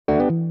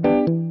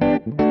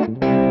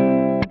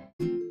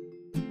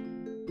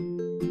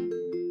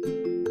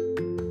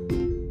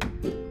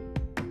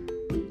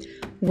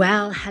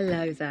Well,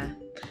 hello there.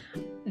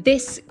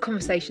 This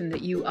conversation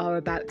that you are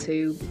about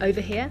to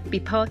overhear, be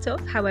part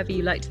of, however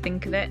you like to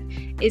think of it,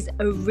 is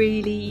a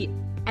really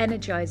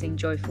energizing,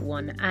 joyful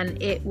one,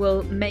 and it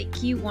will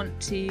make you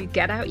want to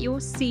get out your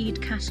seed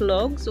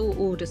catalogues or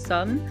order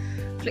some,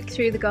 flick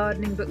through the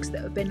gardening books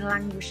that have been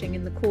languishing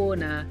in the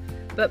corner,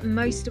 but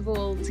most of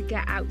all, to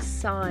get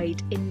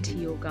outside into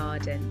your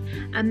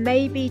garden and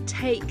maybe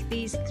take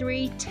these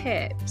 3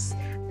 tips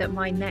that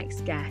my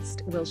next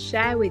guest will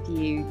share with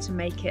you to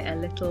make it a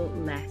little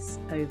less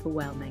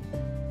overwhelming.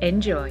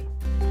 Enjoy.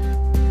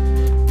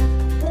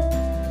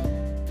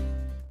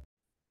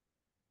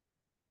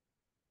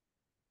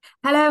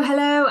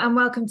 Hello, and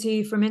welcome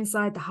to From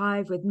Inside the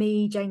Hive with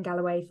me, Jane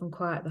Galloway from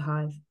Quiet the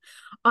Hive.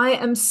 I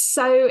am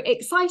so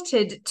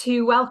excited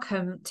to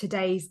welcome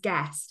today's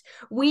guest.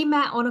 We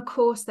met on a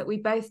course that we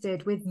both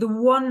did with the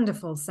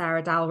wonderful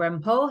Sarah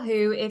Dalrymple,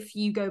 who, if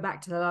you go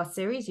back to the last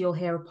series, you'll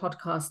hear a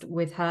podcast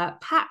with her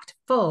packed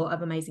full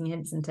of amazing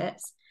hints and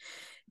tips.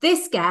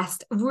 This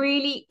guest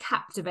really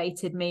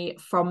captivated me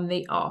from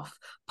the off,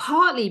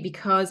 partly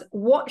because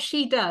what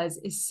she does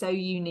is so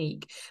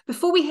unique.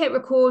 Before we hit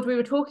record, we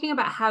were talking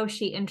about how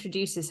she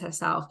introduces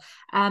herself,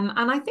 and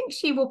I think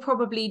she will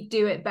probably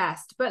do it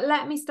best. But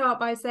let me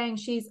start by saying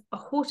she's a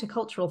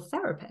horticultural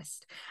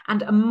therapist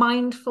and a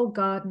mindful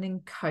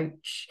gardening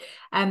coach.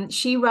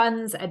 She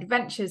runs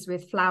Adventures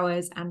with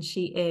Flowers, and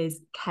she is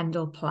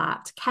Kendall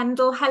Platt.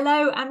 Kendall,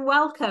 hello and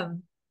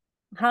welcome.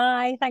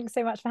 Hi, thanks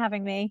so much for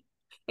having me.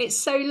 It's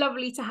so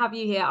lovely to have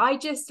you here. I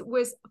just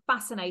was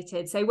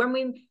fascinated. So when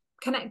we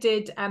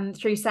connected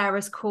through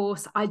Sarah's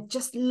course, I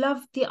just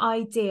loved the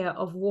idea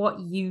of what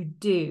you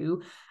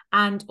do.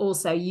 And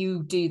also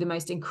you do the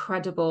most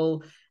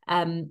incredible,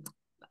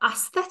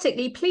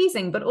 aesthetically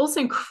pleasing, but also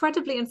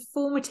incredibly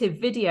informative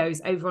videos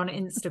over on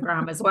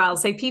Instagram as well.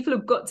 So people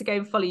have got to go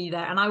and follow you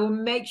there. And I will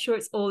make sure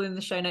it's all in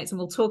the show notes and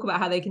we'll talk about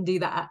how they can do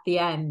that at the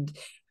end.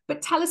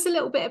 But tell us a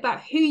little bit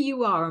about who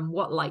you are and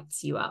what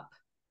lights you up.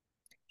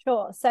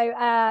 Sure. So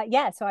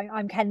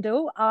I'm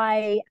Kendall.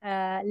 I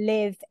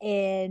live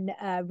in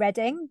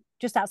Reading,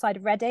 just outside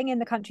of Reading in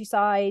the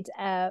countryside,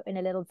 in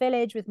a little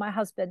village with my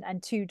husband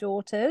and 2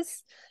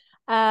 daughters.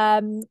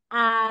 And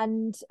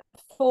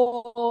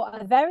for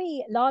a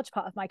very large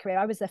part of my career,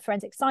 I was a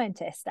forensic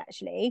scientist,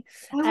 actually.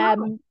 Oh, wow.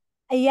 Um,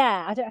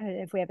 yeah, I don't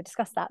know if we ever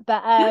discussed that,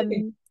 but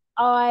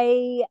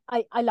I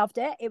loved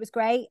it. It was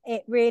great.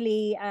 It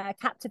really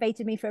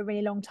captivated me for a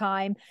really long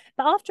time.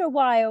 But after a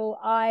while,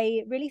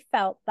 I really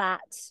felt that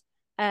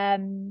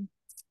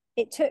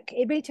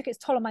it really took its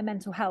toll on my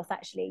mental health,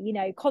 actually.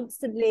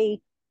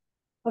 Constantly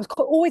I was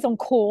always on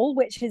call,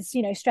 which is,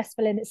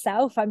 stressful in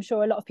itself. I'm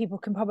sure a lot of people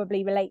can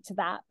probably relate to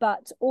that.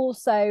 But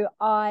also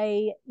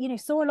I,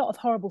 saw a lot of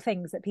horrible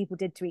things that people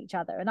did to each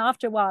other. And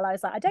after a while, I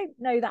was like, I don't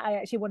know that I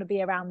actually want to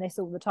be around this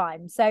all the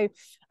time. So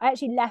I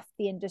actually left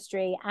the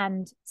industry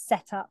and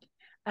set up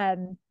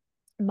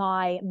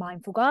my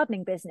mindful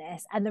gardening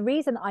business. And the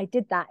reason I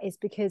did that is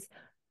because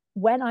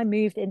when I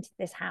moved into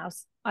this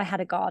house, I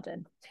had a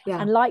garden.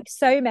 Yeah. And like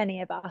so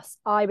many of us,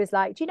 I was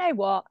like, do you know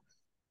what?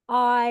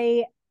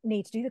 I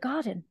need to do the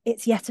garden.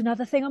 It's yet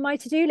another thing on my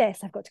to-do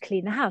list. I've got to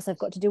clean the house. I've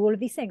got to do all of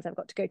these things. I've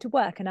got to go to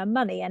work and earn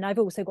money. And I've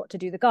also got to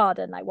do the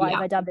garden. Like, why have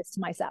Yeah. I done this to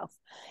myself?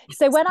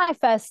 So when I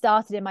first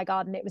started in my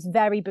garden, it was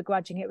very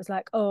begrudging. It was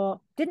like,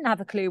 oh, didn't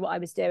have a clue what I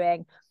was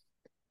doing.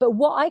 But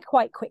what I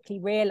quite quickly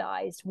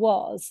realized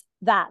was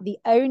that the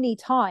only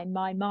time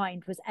my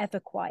mind was ever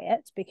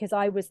quiet, because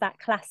I was that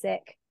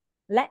classic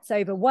let's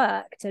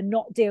overwork to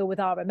not deal with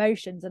our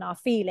emotions and our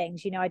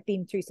feelings. I'd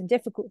been through some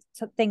difficult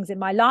things in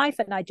my life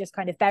and I just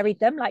kind of buried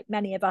them like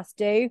many of us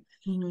do.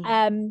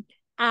 Mm-hmm.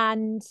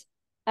 And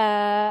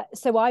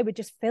so I would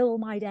just fill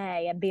my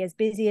day and be as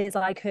busy as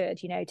I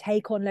could,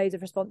 take on loads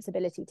of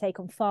responsibility, take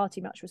on far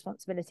too much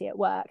responsibility at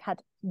work,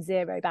 had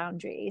 0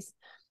 boundaries.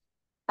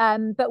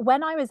 But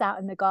when I was out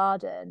in the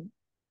garden,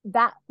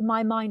 that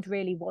my mind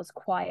really was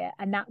quiet,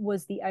 and that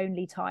was the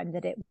only time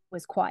that it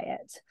was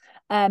quiet.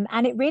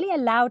 And it really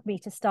allowed me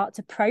to start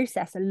to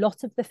process a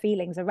lot of the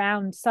feelings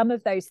around some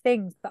of those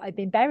things that I've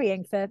been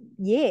burying for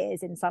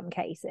years in some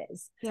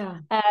cases. Yeah.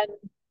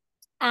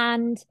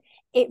 And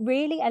it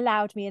really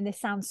allowed me, and this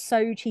sounds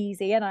so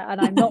cheesy, and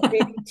I'm not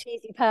really a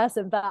cheesy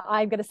person, but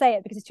I'm going to say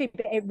it because it's true,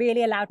 but it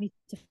really allowed me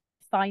to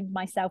find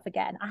myself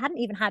again. I hadn't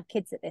even had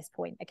kids at this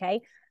point,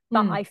 okay?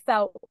 But I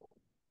felt,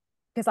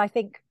 because I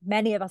think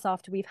many of us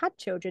after we've had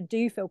children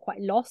do feel quite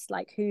lost,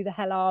 like who the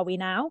hell are we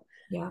now?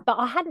 Yeah. But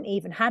I hadn't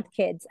even had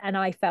kids and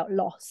I felt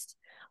lost.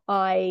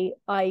 I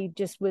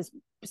just was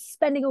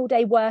spending all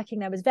day working.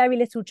 There was very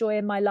little joy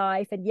in my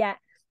life. And yet,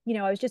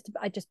 I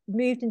just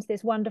moved into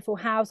this wonderful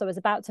house. I was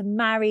about to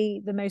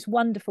marry the most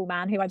wonderful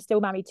man who I'm still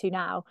married to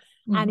now.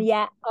 And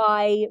yet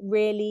I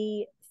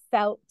really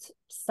felt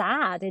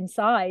sad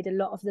inside a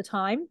lot of the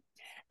time.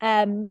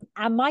 And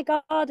my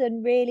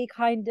garden really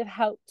kind of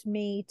helped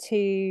me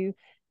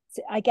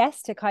I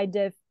guess, to kind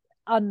of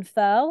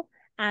unfurl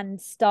and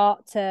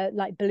start to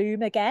like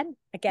bloom again.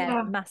 Again,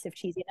 Yeah. massive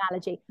cheesy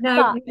analogy.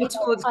 No, But your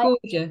towards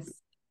gorgeous.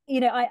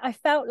 I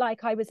felt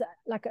like I was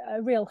like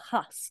a real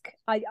husk.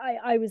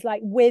 I was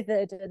like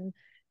withered and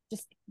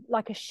just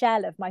like a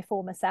shell of my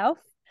former self.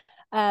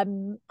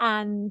 And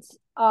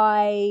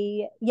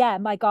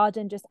my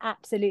garden just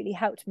absolutely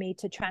helped me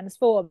to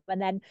transform.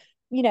 And then,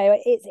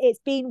 it's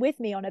been with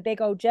me on a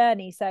big old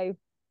journey. So,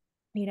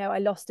 I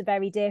lost a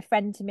very dear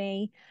friend to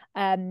me.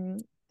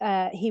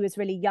 He was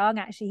really young,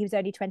 actually. He was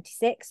only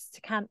 26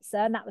 to cancer.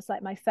 And that was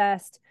like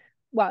it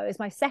was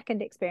my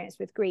second experience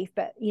with grief.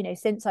 But,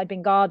 since I'd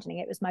been gardening,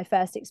 it was my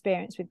first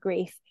experience with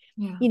grief.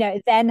 Yeah.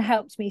 It then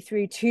helped me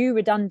through 2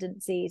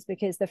 redundancies,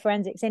 because the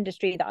forensics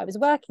industry that I was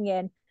working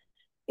in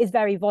is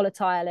very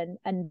volatile,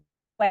 and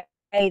way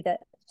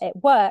that it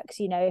works,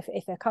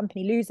 if a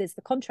company loses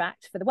the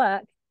contract for the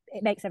work,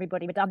 it makes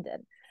everybody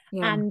redundant.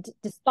 Yeah. And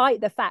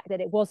despite the fact that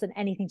it wasn't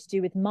anything to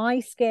do with my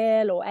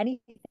skill or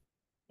anything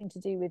to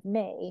do with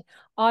me,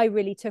 I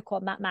really took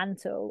on that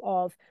mantle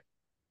of,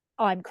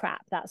 I'm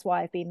crap, that's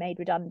why I've been made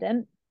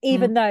redundant,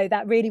 even though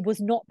that really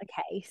was not the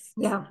case.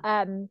 Yeah.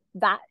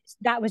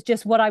 That was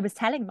just what I was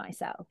telling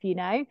myself.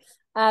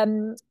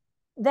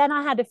 Then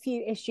I had a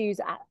few issues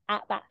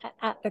at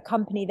the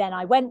company then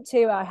I went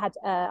to.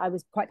 I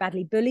was quite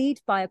badly bullied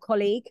by a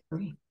colleague.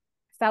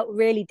 Felt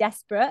really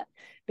desperate,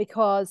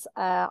 because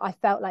I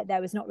felt like there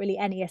was not really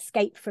any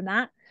escape from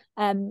that.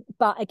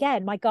 But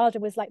again, my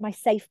garden was like my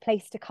safe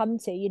place to come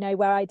to,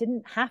 where I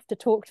didn't have to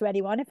talk to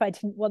anyone if I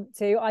didn't want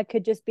to. I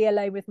could just be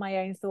alone with my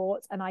own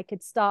thoughts, and I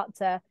could start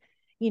to,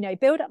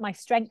 build up my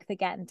strength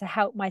again to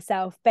help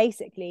myself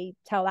basically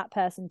tell that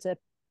person to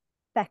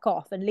feck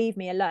off and leave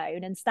me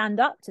alone and stand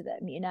up to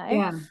them.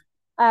 Yeah.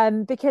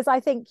 Because I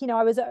think,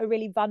 I was at a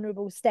really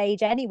vulnerable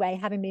stage anyway,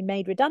 having been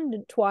made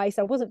redundant twice.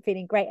 I wasn't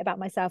feeling great about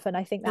myself. And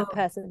I think that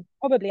person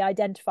probably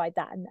identified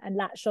that and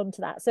latched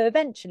onto that. So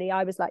eventually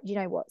I was like, you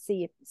know what,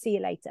 see you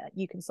later.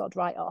 You can sod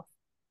right off.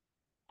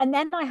 And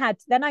then I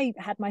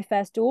had my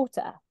first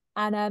daughter.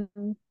 And,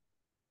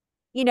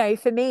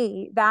 for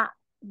me, that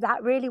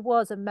really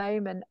was a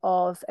moment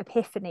of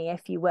epiphany,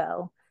 if you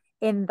will,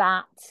 in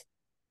that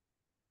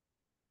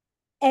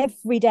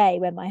every day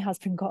when my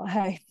husband got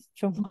home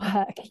from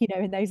work,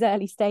 in those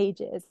early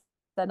stages,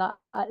 then I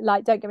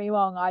like, don't get me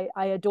wrong,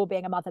 I adore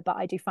being a mother, but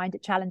I do find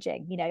it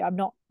challenging. I'm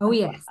not. Oh,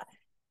 yes.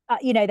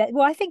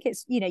 I think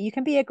it's, you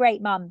can be a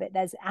great mum, but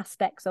there's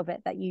aspects of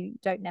it that you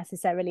don't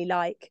necessarily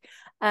like.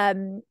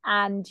 And,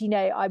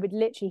 I would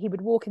literally, he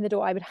would walk in the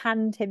door, I would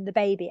hand him the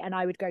baby, and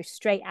I would go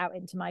straight out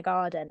into my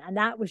garden. And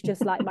that was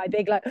just like my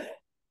big, like,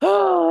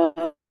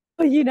 oh,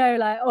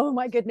 like, oh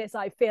my goodness,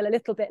 I feel a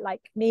little bit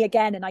like me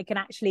again, and I can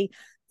actually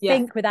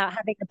think without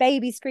having a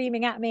baby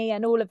screaming at me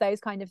and all of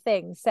those kind of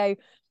things. So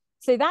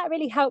that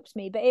really helped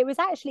me. But it was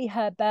actually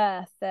her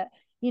birth that,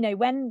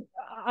 when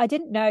I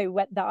didn't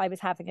know that I was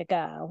having a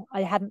girl,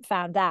 I hadn't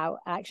found out.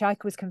 Actually, I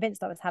was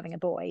convinced I was having a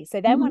boy.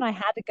 So then when I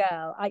had a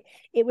girl,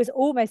 it was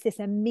almost this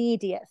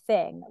immediate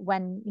thing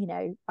when,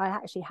 I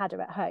actually had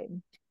her at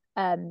home,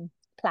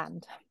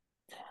 planned.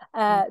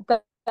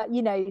 But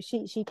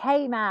she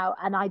came out,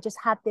 and I just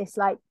had this,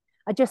 like,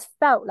 I just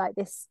felt like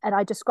this, and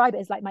I describe it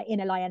as like my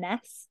inner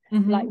lioness,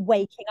 like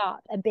waking up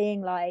and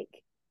being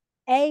like,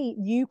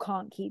 you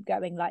can't keep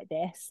going like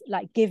this,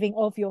 like giving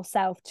of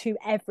yourself to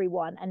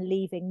everyone and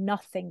leaving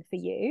nothing for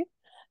you.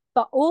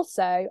 But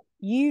also,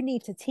 you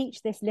need to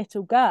teach this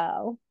little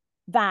girl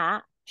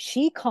that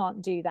she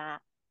can't do that.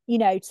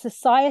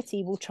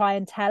 Society will try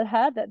and tell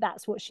her that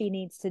that's what she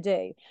needs to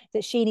do,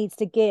 that she needs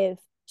to give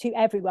to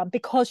everyone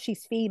because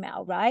she's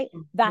female, right?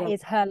 That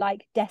is her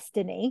like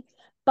destiny.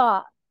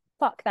 But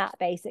fuck that,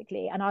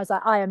 basically. And I was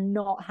like, I am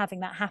not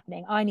having that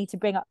happening. I need to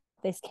bring up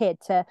this kid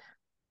to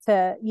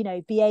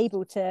be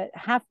able to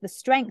have the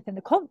strength and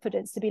the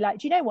confidence to be like,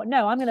 do you know what,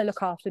 no, I'm going to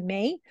look after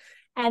me.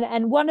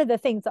 And one of the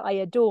things that I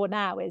adore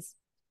now is,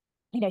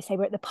 say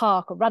we're at the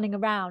park or running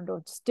around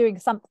or just doing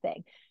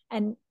something,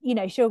 and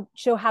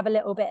she'll have a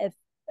little bit of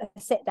a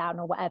sit down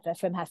or whatever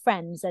from her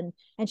friends, and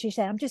she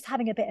said, I'm just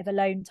having a bit of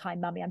alone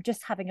time, mummy, I'm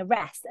just having a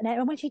rest.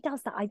 And when she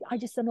does that, I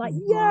just am like,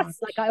 yes.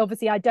 Like,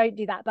 I don't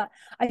do that, but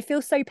I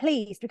feel so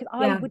pleased, because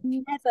I would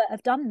never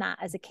have done that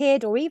as a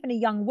kid, or even a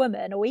young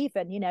woman, or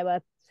even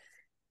a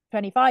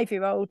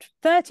 25-year-old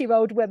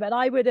 30-year-old woman.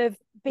 I would have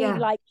been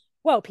like,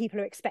 well, people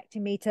are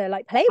expecting me to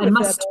like play with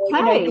them,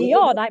 or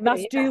beyond, I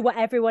must do what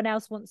everyone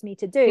else wants me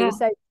to do.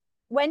 So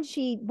when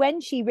she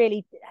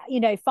really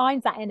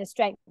finds that inner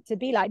strength to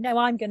be like, no,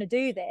 I'm going to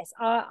do this,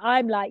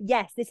 I'm like,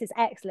 yes, this is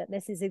excellent,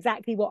 this is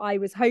exactly what I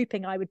was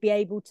hoping I would be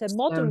able to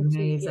model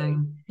to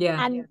you.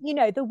 And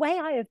the way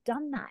I have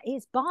done that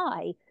is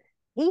by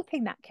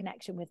keeping that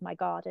connection with my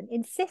garden,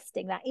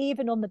 insisting that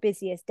even on the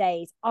busiest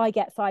days, I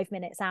get 5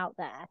 minutes out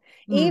there,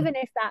 even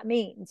if that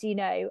means,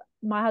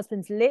 my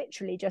husband's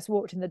literally just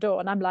walked in the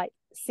door and I'm like,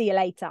 see you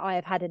later, I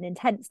have had an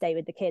intense day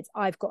with the kids,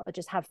 I've got to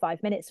just have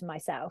 5 minutes for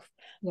myself.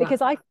 Because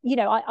I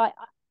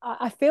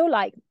feel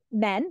like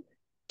men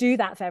do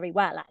that very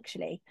well,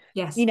 actually.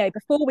 Yes.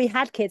 Before we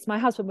had kids, my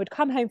husband would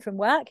come home from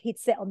work, he'd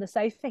sit on the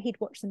sofa, he'd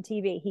watch some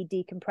TV, he'd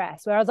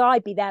decompress, whereas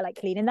I'd be there like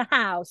cleaning the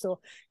house or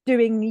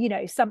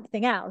doing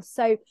something else.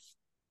 So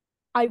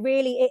I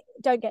really,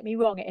 don't get me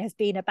wrong, it has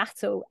been a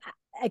battle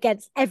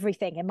against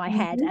everything in my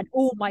head and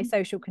all my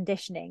social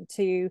conditioning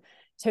to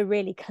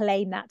really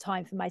claim that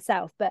time for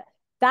myself. But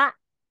that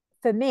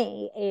for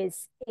me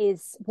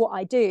is what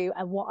I do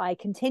and what I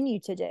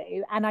continue to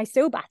do, and I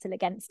still battle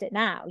against it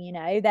now.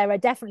 There are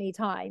definitely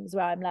times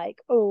where I'm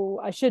like, oh,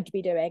 I should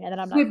be doing, and then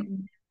I'm like,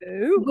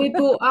 no. We're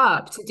brought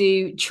up to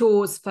do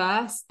chores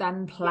first,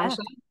 then Yeah,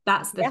 pleasure.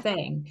 That's the yeah.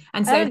 thing.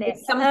 And so Earn if it it's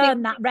to something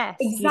earn that rest.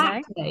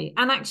 exactly.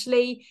 And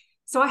actually,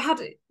 so I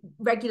had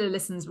regular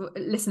listeners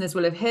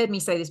will have heard me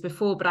say this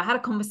before, but I had a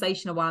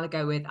conversation a while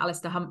ago with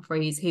Alistair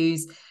Humphreys,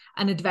 who's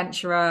an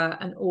adventurer,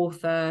 an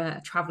author,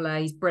 a traveler.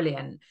 He's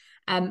brilliant.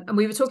 And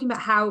we were talking about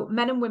how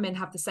men and women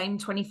have the same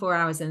 24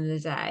 hours in the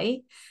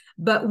day,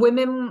 but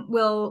women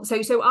will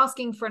so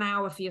asking for an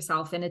hour for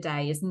yourself in a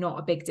day is not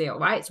a big deal,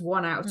 right? It's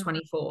 1 out of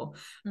 24.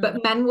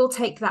 But men will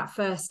take that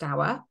first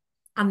hour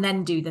and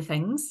then do the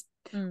things.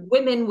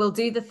 Women will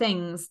do the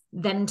things,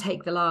 then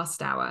take the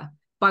last hour,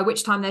 by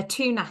which time they're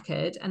too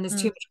knackered and there's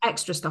too much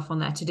extra stuff on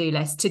their to-do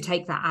list to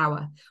take that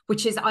hour,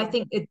 which is, I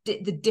think,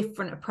 the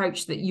different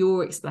approach that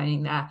you're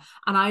explaining there.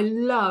 And I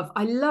love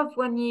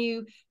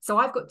when so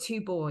I've got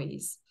 2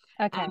 boys.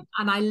 Okay.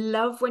 And I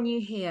love when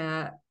you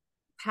hear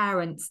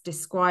parents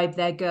describe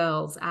their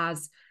girls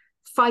as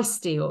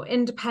feisty or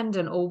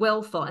independent or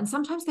willful, and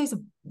sometimes those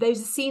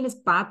are seen as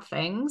bad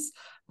things,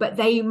 but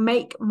they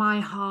make my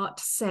heart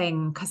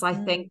sing, because I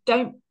think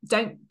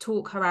don't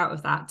talk her out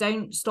of that.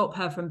 Don't stop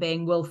her from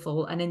being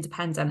willful and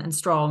independent and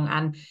strong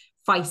and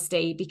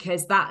feisty,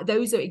 because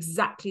those are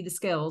exactly the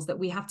skills that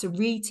we have to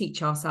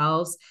reteach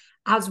ourselves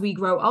as we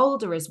grow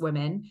older as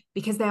women,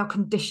 because they are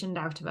conditioned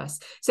out of us.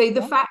 So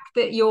the fact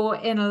that your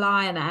inner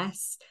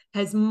lioness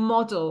has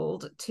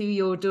modeled to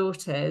your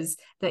daughters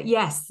that,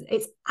 yes,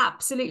 it's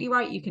absolutely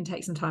right, you can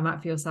take some time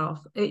out for yourself,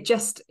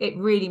 it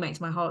really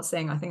makes my heart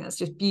sing. I think that's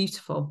just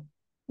beautiful.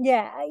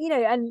 Yeah,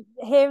 and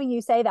hearing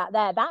you say that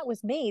that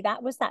was me.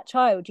 That was that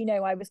child.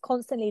 I was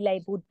constantly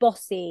labeled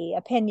bossy,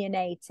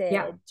 opinionated,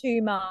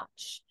 too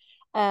much.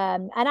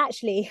 And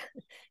actually,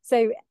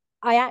 so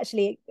I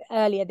actually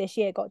earlier this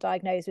year got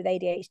diagnosed with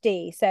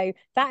ADHD. So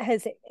that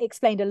has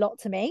explained a lot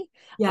to me.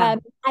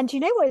 And do you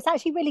know what? It's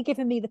actually really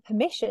given me the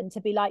permission to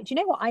be like, do you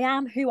know what? I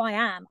am who I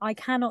am. I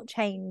cannot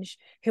change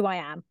who I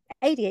am,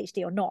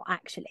 ADHD or not,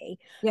 actually.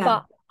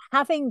 But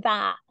having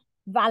that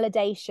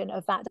validation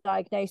of that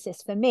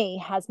diagnosis for me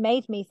has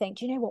made me think,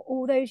 do you know what,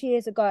 all those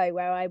years ago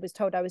where I was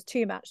told I was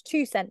too much,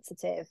 too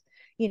sensitive,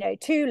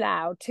 too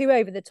loud, too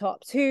over the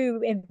top,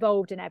 too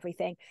involved in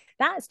everything,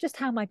 that's just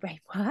how my brain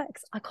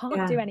works. I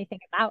can't do anything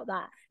about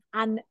that.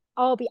 And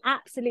I'll be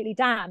absolutely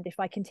damned if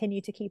I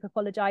continue to keep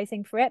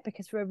apologizing for it,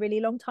 because for a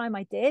really long time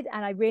I did,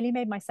 and I really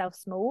made myself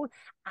small,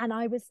 and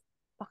I was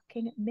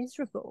fucking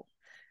miserable.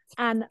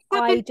 And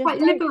I just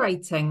quite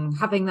liberating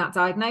having that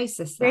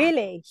diagnosis then.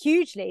 Really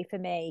hugely for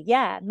me,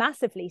 yeah,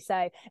 massively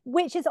so,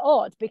 which is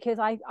odd, because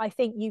I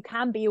think you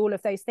can be all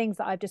of those things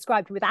that I've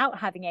described without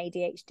having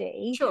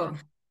ADHD. Sure.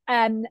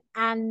 And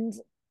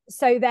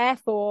so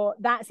therefore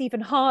that's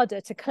even harder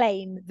to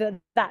claim that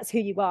that's who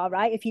you are,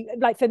 right? If you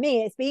like, for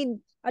me it's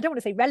been, I don't want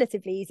to say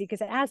relatively easy,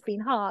 because it has been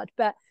hard,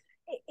 but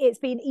it's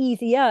been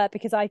easier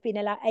because I've been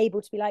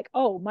able to be like,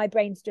 oh, my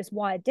brain's just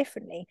wired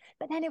differently.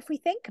 But then if we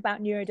think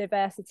about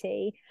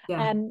neurodiversity,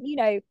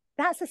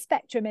 that's a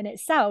spectrum in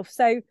itself.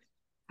 So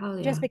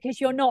just because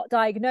you're not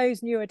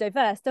diagnosed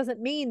neurodiverse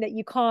doesn't mean that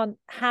you can't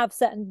have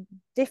certain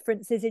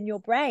differences in your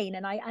brain.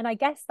 And I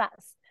guess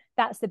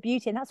that's the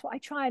beauty, and that's what I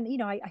try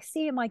and I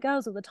see in my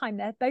girls all the time.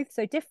 They're both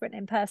so different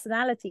in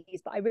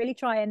personalities, but I really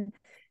try and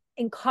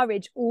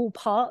encourage all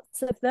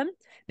parts of them,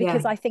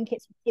 because I think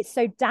it's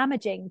so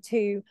damaging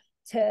to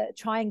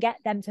try and get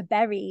them to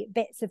bury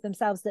bits of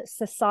themselves that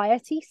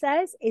society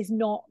says is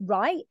not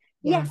right.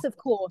 Yes, of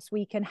course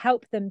we can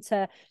help them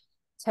to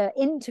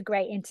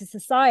integrate into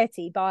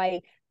society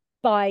by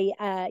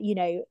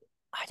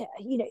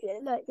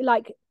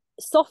like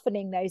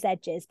softening those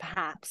edges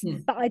perhaps,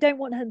 but I don't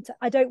want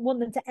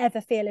them to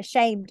ever feel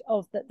ashamed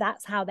of that.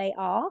 That's how they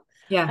are.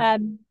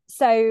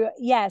 So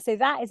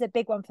that is a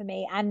big one for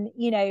me. And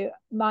I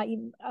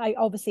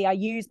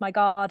use my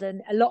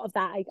garden a lot of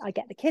that. I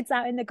get the kids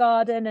out in the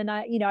garden, and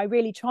I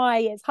really try.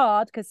 It's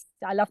hard because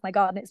I love my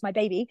garden, it's my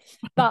baby,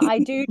 but I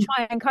do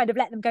try and kind of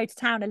let them go to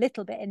town a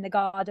little bit in the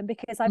garden,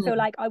 because I feel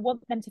like I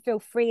want them to feel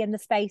free in the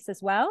space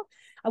as well.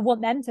 I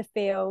want them to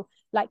feel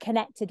like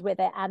connected with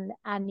it, and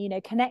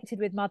connected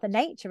with Mother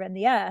Nature and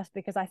the earth,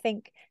 because I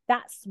think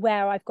that's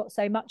where I've got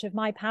so much of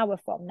my power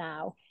from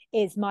now,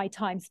 is my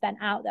time spent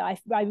out there.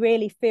 I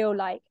really feel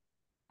like,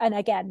 and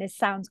again, this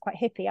sounds quite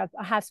hippie,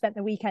 I have spent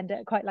the weekend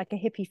at quite like a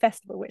hippie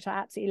festival, which I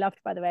absolutely loved,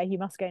 by the way. You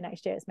must go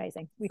next year, it's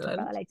amazing. We talk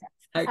about that later.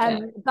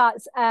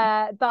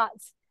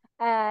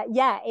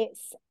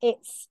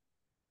 It's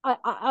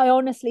I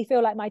honestly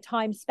feel like my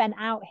time spent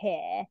out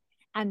here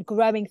and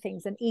growing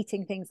things and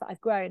eating things that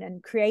I've grown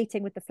and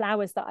creating with the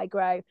flowers that I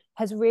grow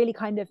has really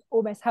kind of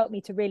almost helped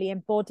me to really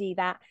embody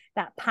that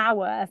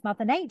power of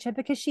Mother Nature,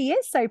 because she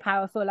is so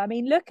powerful. I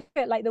mean, look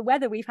at like the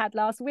weather we've had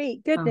last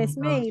week. Oh my Goodness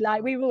God. me,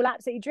 like we were all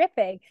absolutely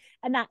dripping.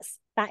 And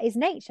that is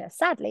nature.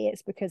 Sadly,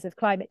 it's because of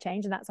climate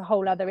change, and that's a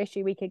whole other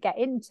issue we could get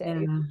into.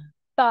 Yeah.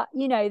 But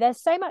there's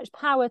so much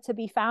power to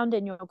be found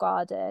in your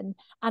garden.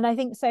 And I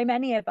think so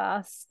many of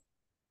us,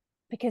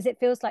 because it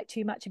feels like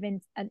too much of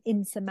an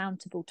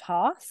insurmountable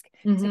task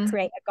to Mm-hmm.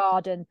 create a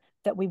garden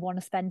that we want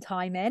to spend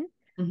time in,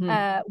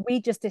 Mm-hmm. we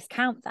just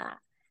discount that.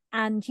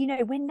 And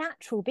we're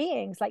natural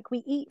beings, like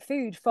we eat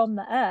food from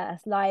the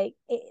earth, like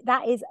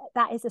that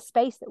is a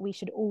space that we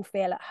should all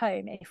feel at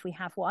home if we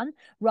have one,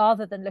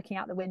 rather than looking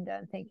out the window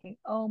and thinking,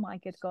 oh my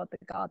good God, the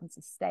garden's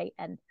a state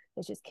and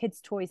there's just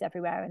kids' toys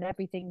everywhere and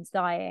everything's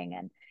dying.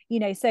 And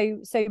so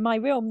my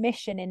real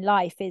mission in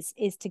life is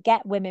to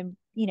get women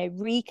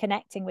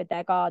reconnecting with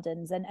their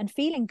gardens and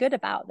feeling good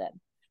about them,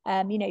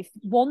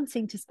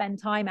 wanting to spend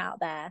time out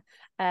there,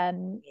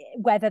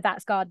 whether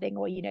that's gardening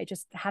or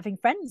just having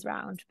friends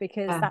around,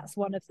 because Yeah. that's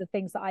one of the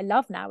things that I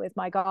love now with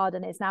my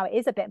garden, is now it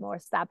is a bit more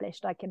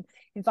established. I can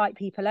invite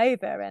people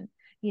over and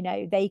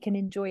they can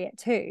enjoy it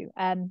too.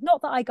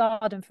 Not that I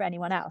garden for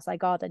anyone else, I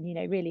garden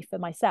really for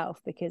myself,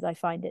 because I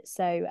find it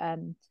so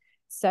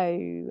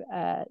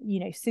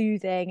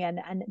soothing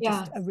and Yeah.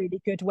 just a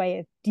really good way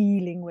of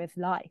dealing with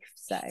life.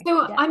 So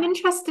So yeah. I'm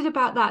interested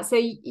about that.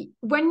 So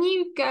when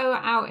you go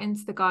out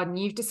into the garden,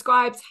 you've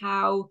described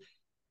how,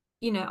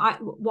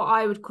 what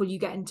I would call, you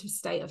get into a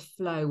state of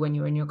flow when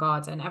you're in your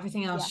garden.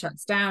 Everything else Yeah.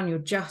 shuts down. You're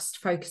just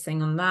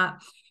focusing on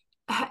that.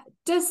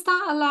 Does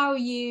that allow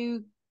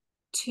you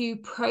to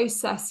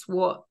process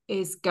what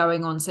is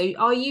going on? So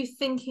are you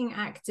thinking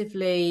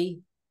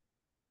actively?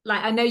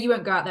 Like, I know you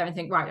won't go out there and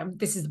think, right,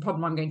 this is the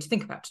problem I'm going to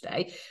think about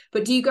today.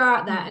 But do you go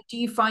out there and do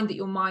you find that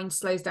your mind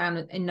slows down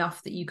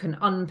enough that you can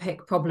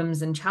unpick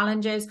problems and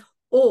challenges?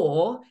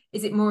 Or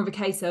is it more of a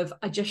case of,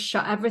 I just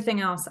shut everything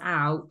else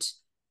out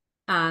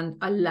and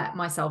I let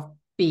myself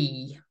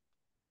be?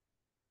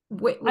 I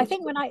Which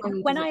think way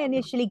when does it I go?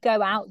 initially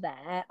go out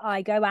there,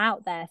 I go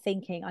out there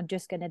thinking I'm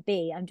just going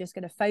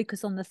to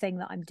focus on the thing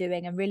that I'm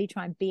doing and really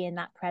try and be in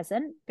that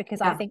present,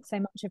 because I Yeah. think so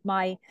much of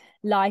my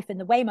life and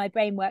the way my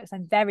brain works,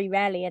 I'm very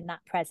rarely in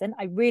that present.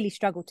 I really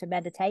struggle to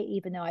meditate,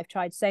 even though I've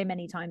tried so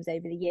many times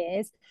over the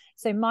years.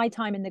 So my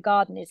time in the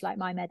garden is like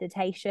my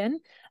meditation.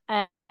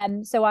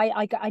 So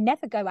I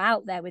never go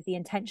out there with the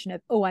intention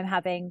of, oh,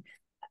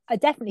 I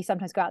definitely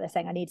sometimes go out there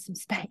saying I need some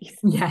space.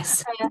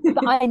 Yes.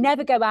 But I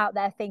never go out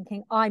there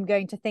thinking I'm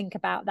going to think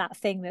about that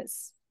thing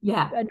that's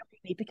Yeah. annoying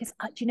me, because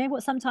do you know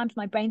what? Sometimes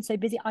my brain's so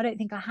busy, I don't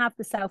think I have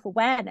the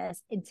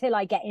self-awareness until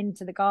I get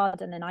into the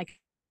garden and I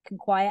can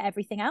quiet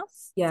everything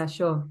else. Yeah,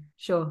 sure.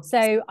 Sure.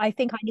 So I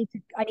think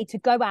I need to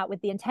go out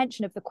with the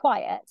intention of the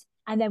quiet.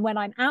 And then when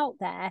I'm out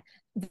there,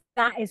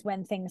 that is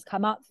when things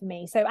come up for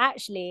me. So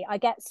actually, I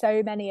get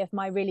so many of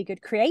my really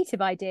good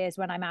creative ideas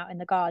when I'm out in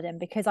the garden,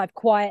 because I've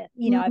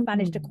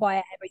managed to Mm.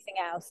 quiet everything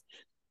else.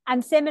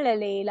 And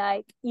similarly,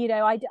 like,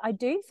 I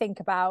do think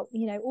about,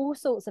 all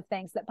sorts of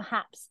things that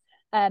perhaps,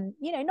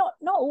 not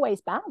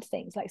always bad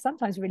things, like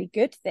sometimes really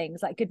good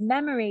things, like good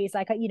memories.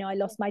 Like, I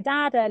lost my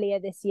dad earlier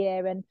this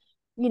year, and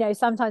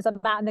sometimes I'm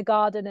out in the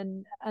garden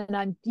and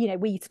I'm,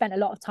 we spent a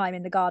lot of time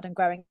in the garden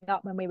growing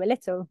up when we were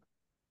little.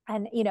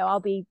 And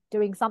I'll be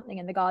doing something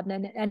in the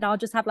garden and I'll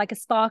just have like a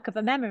spark of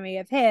a memory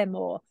of him,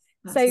 or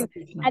That's a so.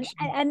 lovely and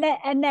connection. and then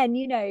and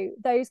then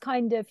those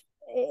kind of,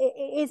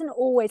 it isn't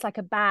always like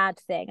a bad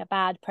thing, a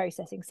bad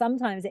processing.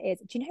 Sometimes it is.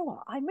 Do you know what?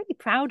 I'm really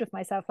proud of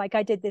myself. Like,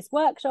 I did this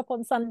workshop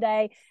on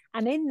Sunday,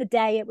 and in the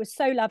day it was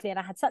so lovely and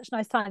I had such a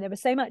nice time. There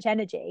was so much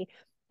energy.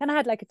 And I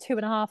had like a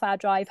 2.5 hour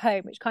drive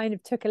home, which kind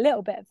of took a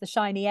little bit of the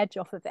shiny edge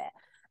off of it.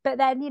 But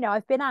then,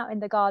 I've been out in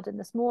the garden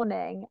this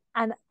morning,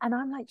 and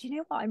I'm like, do you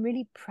know what? I'm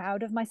really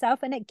proud of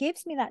myself. And it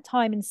gives me that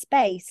time and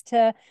space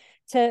to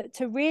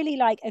really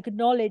like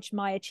acknowledge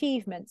my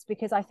achievements,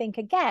 because I think,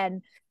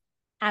 again,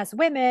 as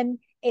women,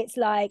 it's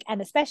like,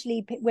 and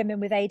especially women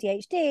with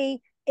ADHD,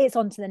 it's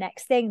on to the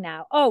next thing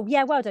now. Oh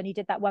yeah, well done, you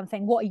did that one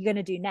thing, what are you going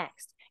to do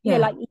next? Yeah.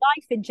 Like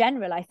life in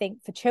general, I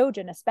think for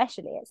children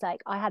especially, it's like,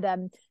 I had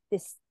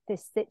this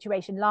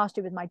situation last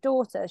year with my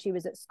daughter. She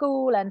was at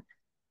school and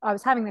I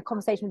was having a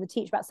conversation with the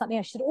teacher about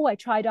something. She said, oh, I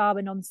tried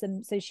Arwen on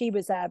some, so she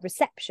was a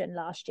reception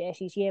last year,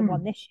 she's year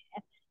one this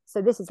year,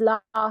 so this is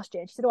last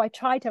year. She said, oh, I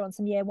tried her on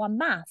some year one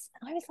maths.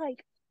 And I was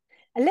like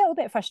a little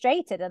bit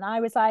frustrated, and I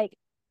was like,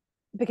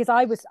 because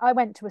I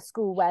went to a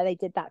school where they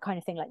did that kind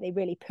of thing, like they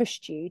really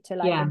pushed you to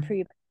like Yeah.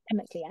 improve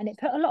academically, and it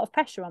put a lot of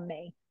pressure on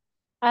me.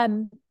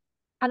 um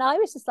and I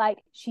was just like,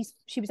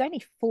 she was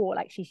only 4,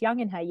 like she's young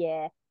in her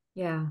year.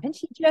 Yeah. And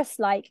she just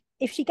like,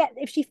 if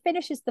she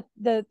finishes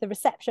the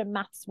reception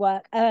maths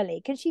work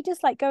early, can she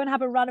just like go and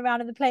have a run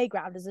around in the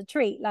playground as a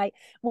treat? Like,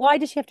 why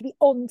does she have to be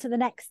on to the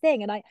next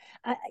thing? And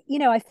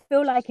I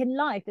feel like in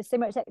life there's so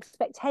much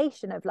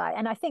expectation of, like,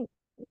 and I think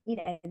you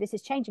know, this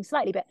is changing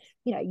slightly, but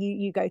you know,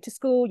 you go to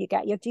school, you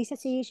get your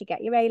GCSEs, you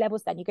get your A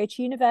levels, then you go to It's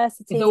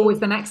university. always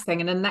the next thing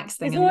and the next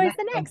thing There's and the always next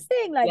the thing. next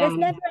thing. Like, Yeah, there's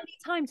never any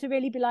time to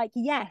really be like,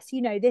 yes,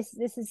 you know, this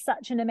is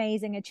such an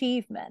amazing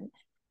achievement.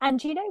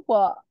 And you know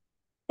what?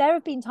 There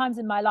have been times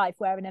in my life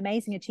where an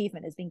amazing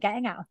achievement has been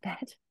getting out of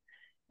bed,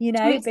 you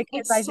know, because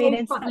it's I've been so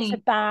in such a funny.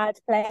 bad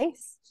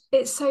place.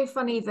 It's so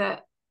funny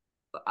that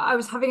I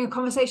was having a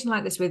conversation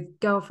like this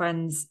with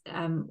girlfriends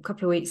a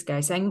couple of weeks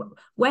ago, saying,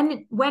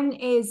 when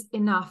is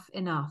enough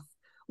enough?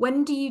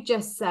 When do you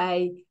just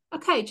say,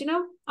 okay, do you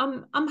know,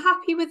 I'm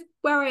happy with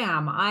where I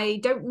am.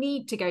 I don't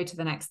need to go to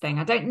the next thing.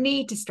 I don't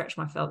need to stretch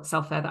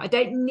myself further. I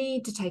don't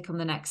need to take on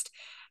the next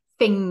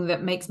thing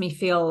that makes me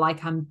feel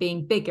like I'm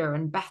being bigger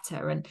and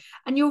better. And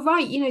you're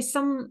right, you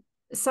know,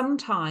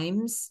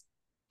 sometimes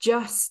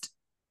just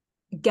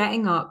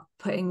getting up,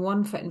 putting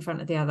one foot in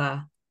front of the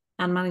other,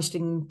 and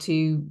managing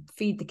to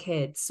feed the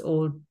kids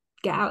or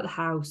get out of the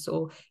house,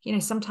 or, you know,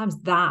 sometimes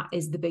that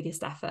is the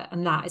biggest effort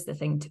and that is the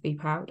thing to be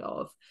proud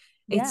of.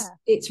 Yeah.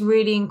 It's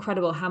really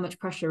incredible how much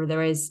pressure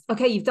there is.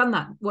 Okay, you've done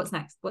that. What's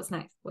next? What's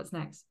next? What's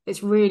next?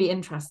 It's really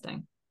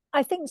interesting.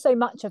 I think so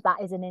much of that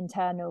is an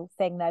internal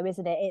thing, though,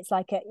 isn't it? It's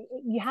like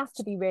you have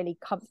to be really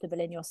comfortable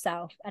in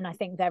yourself. And I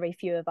think very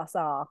few of us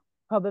are.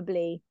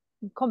 Probably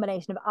a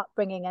combination of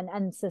upbringing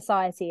and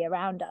society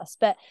around us.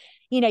 But,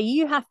 you know,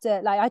 you have to,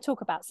 like, I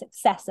talk about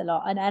success a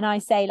lot. And I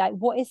say, like,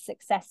 what is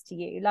success to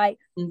you? Like,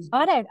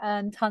 I don't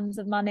earn tons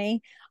of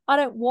money. I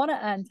don't want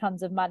to earn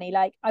tons of money.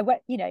 Like, I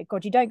went, you know,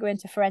 God, you don't go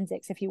into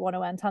forensics if you want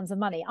to earn tons of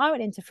money. I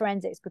went into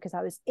forensics because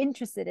I was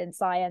interested in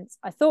science.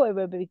 I thought it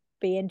would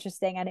be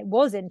interesting, and it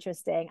was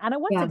interesting. And I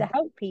wanted to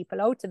help people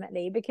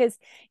ultimately, because,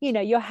 you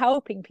know, you're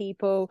helping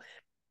people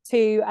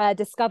to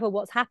discover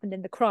what's happened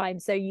in the crime,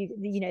 so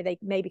you know, they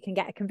maybe can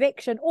get a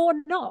conviction or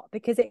not,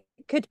 because it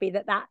could be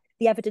that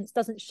the evidence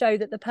doesn't show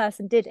that the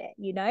person did it,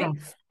 you know.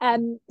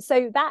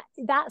 So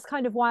that's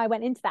kind of why I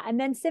went into that. And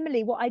then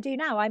similarly, what I do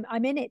now,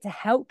 I'm in it to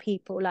help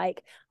people.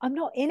 Like, I'm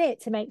not in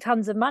it to make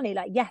tons of money.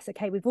 Like, yes,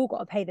 okay, we've all got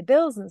to pay the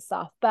bills and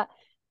stuff, but,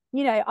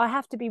 you know, I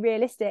have to be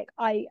realistic.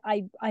 I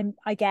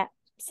get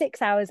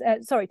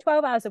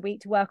 12 hours a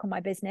week to work on my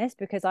business,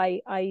 because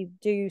I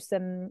do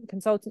some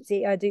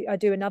consultancy. I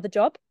do another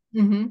job.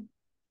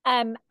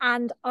 And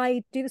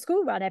I do the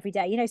school run every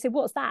day, you know. So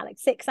what's that, like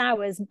 6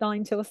 hours,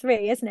 9 till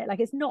 3, isn't it? Like,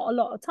 it's not a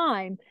lot of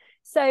time.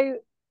 So,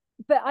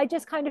 but I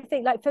just kind of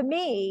think, like, for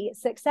me,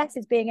 success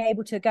is being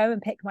able to go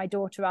and pick my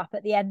daughter up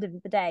at the end of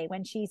the day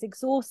when she's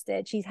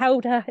exhausted. She's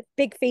held her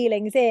big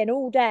feelings in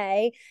all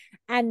day,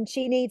 and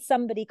she needs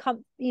somebody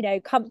you know,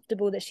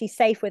 comfortable, that she's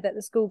safe with at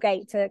the school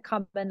gate, to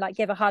come and, like,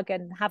 give a hug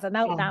and have a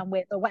meltdown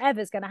with, or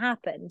whatever's going to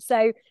happen.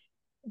 So,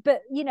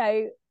 but, you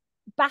know,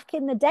 back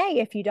in the day,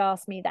 if you'd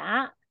asked me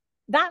that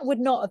would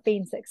not have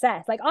been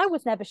success. Like, I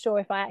was never sure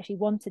if I actually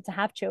wanted to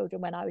have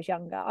children when I was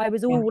younger. I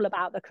was all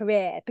about the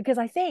career, because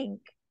I think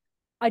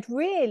I'd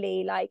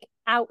really, like,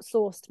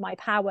 outsourced my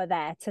power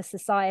there to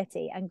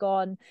society and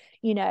gone,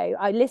 you know,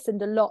 I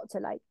listened a lot to,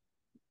 like,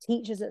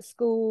 teachers at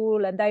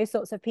school and those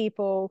sorts of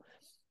people.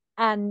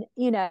 And,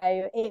 you know,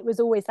 it was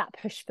always that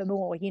push for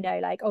more, you know,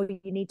 like, oh,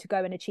 you need to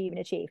go and achieve.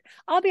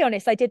 I'll be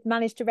honest, I did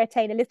manage to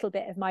retain a little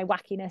bit of my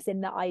wackiness,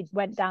 in that I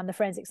went down the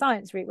forensic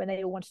science route when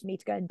they all wanted me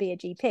to go and be a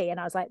GP, and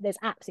I was like, there's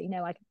absolutely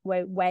no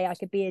way I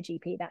could be a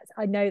GP.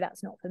 I know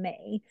that's not for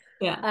me.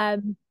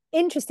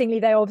 Interestingly,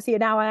 though, obviously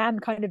now I am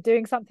kind of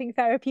doing something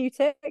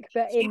therapeutic,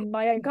 but in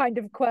my own kind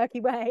of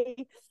quirky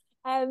way.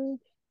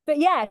 But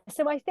yeah,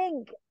 so I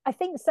think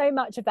so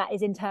much of that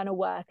is internal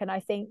work. And I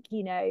think,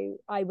 you know,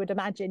 I would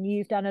imagine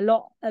you've done a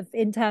lot of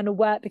internal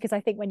work, because I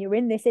think when you're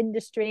in this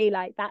industry,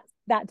 like,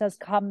 that does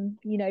come,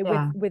 you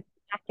know, with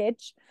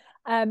package.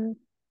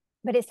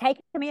 But it's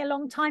taken me a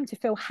long time to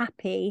feel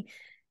happy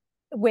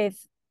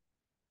with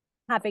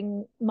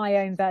having my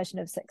own version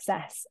of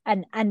success,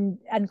 and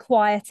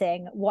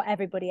quieting what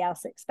everybody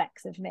else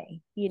expects of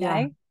me, you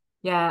know.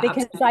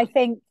 Because absolutely. I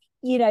think,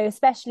 you know,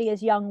 especially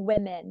as young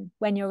women,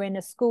 when you're in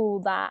a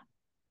school that,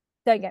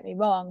 don't get me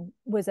wrong,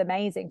 was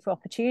amazing for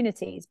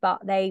opportunities,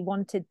 but they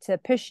wanted to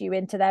push you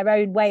into their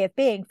own way of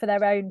being for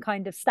their own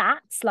kind of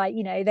stats. Like,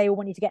 you know, they all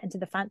want you to get into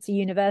the fancy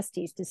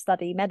universities to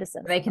study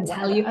medicine. They can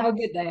tell you how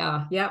good they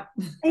are.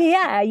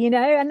 Yeah, you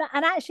know, and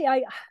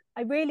actually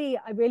I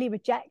really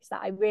reject that.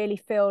 I really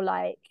feel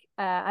like,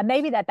 and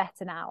maybe they're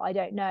better now, I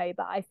don't know,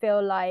 but I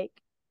feel like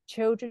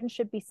children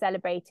should be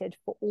celebrated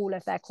for all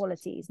of their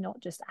qualities, not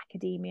just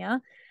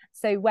academia.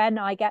 So when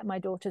I get my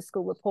daughter's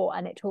school report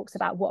and it talks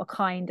about what a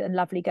kind and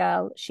lovely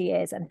girl she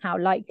is, and how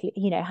likely,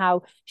 you know,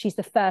 how she's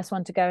the first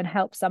one to go and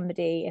help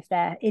somebody if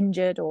they're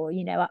injured or,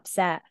 you know,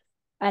 upset,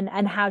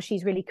 and how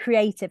she's really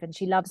creative and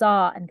she loves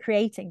art and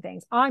creating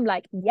things, I'm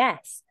like,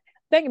 yes.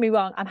 Don't get me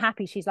wrong, I'm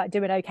happy she's, like,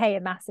 doing okay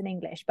in maths and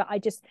English, but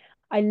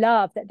I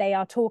love that they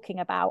are talking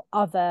about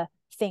other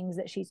things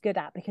that she's good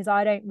at, because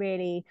I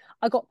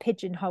got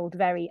pigeonholed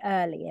very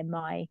early in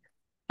my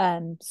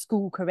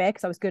school career,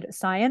 because I was good at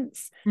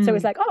science. So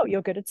it's like, oh,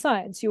 you're good at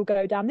science, you'll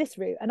go down this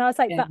route. And I was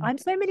like, but I'm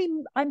so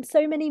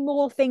many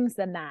more things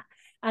than that.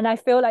 And I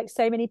feel like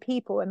so many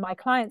people and my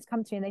clients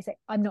come to me and they say,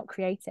 I'm not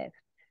creative.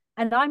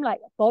 And I'm like,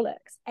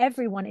 bollocks.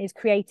 Everyone is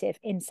creative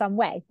in some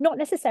way, not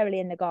necessarily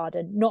in the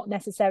garden, not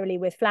necessarily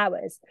with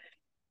flowers.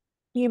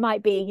 You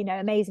might be,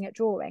 amazing at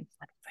drawing.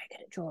 I'm very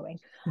good at drawing.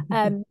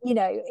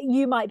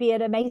 You might be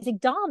an amazing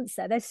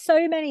dancer. There's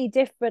so many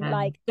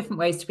different, different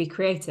ways to be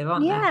creative,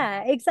 aren't there?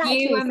 Yeah,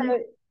 exactly. So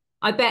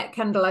I bet,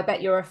 Kendall, I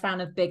bet you're a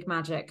fan of Big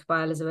Magic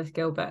by Elizabeth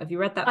Gilbert. Have you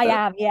read that I book?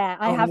 am, yeah.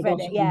 I Oh my have read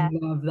gosh, it, I yeah.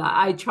 love that.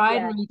 I try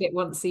and Yeah. read it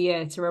once a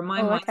year to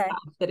remind Oh, okay.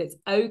 myself that it's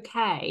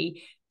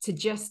okay to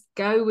just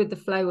go with the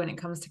flow when it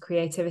comes to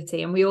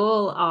creativity. And we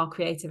all are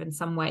creative in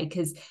some way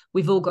because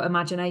we've all got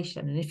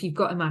imagination. And if you've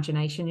got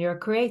imagination, you're a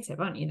creative,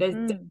 aren't you? There's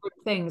different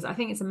things. I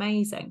think it's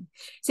amazing.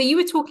 So you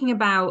were talking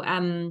about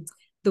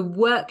the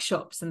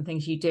workshops and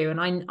things you do.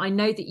 And I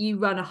know that you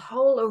run a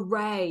whole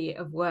array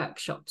of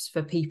workshops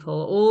for people,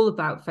 all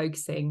about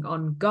focusing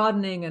on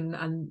gardening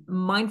and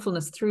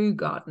mindfulness through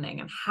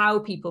gardening and how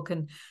people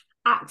can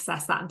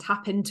access that and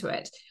tap into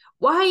it.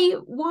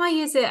 Why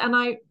is it?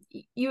 And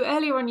you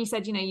earlier on, you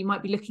said, you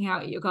might be looking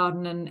out at your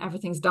garden and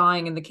everything's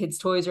dying and the kids'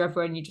 toys are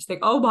everywhere and you just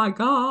think, oh my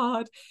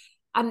God.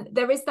 And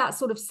there is that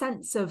sort of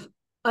sense of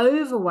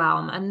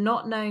overwhelm and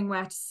not knowing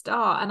where to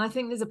start. And I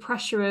think there's a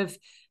pressure of,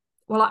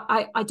 well,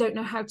 I don't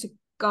know how to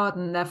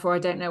garden, therefore I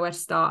don't know where to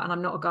start, and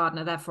I'm not a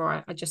gardener,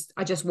 therefore I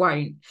just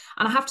won't.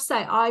 And I have to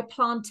say, I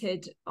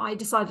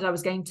decided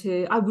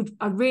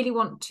I really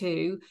want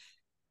to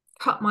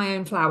cut my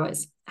own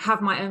flowers,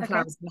 have my own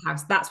flowers in the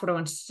house. That's what I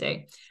wanted to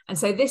do. And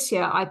so this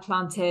year I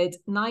planted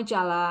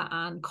Nigella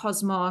and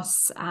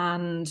Cosmos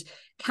and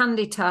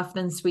Candy Tuft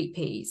and sweet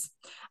peas.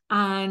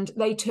 And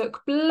they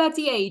took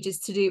bloody ages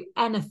to do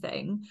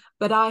anything,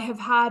 but I have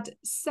had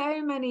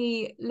so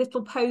many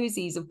little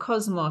posies of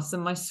Cosmos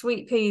and my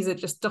sweet peas are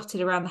just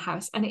dotted around the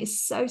house, and it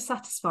is so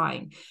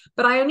satisfying.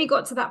 But I only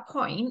got to that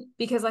point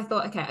because I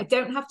thought, okay, I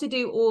don't have to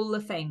do all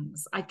the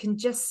things. I can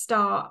just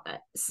start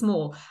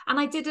small. And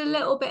I did a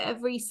little bit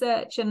of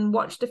research and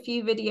watched a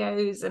few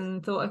videos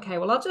and thought, okay,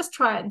 well, I'll just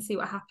try it and see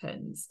what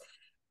happens.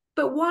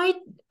 But why?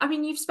 I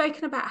mean, you've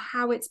spoken about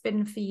how it's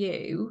been for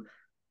you.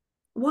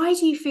 Why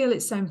do you feel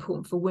it's so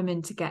important for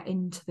women to get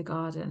into the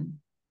garden?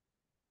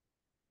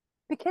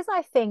 Because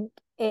I think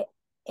it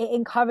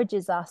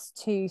encourages us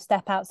to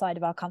step outside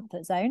of our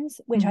comfort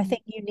zones, which I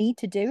think you need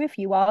to do if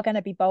you are going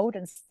to be bold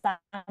and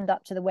stand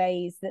up to the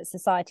ways that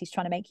society's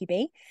trying to make you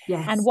be.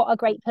 Yes. And what a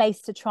great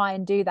place to try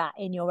and do that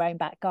in your own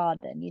back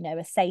garden,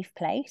 a safe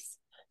place.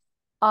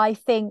 I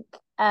think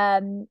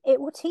it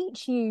will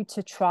teach you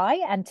to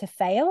try and to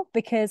fail,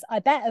 because I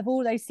bet of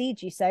all those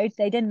seeds you sowed,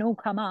 they didn't all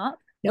come up.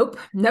 Nope,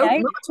 not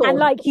at all. And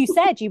like you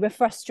said, you were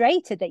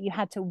frustrated that you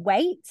had to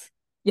wait.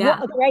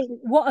 Yeah.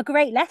 What a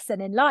great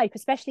lesson in life,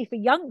 especially for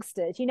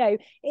youngsters.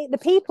 The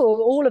people,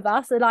 all of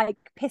us, are like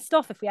pissed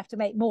off if we have to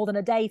make more than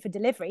a day for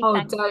delivery. Oh,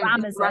 thanks to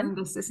Amazon. It's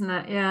horrendous, isn't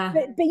it? Yeah.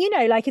 But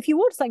like if you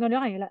order something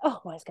online, you're like,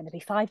 oh, well, it's going to be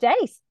 5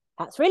 days.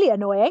 That's really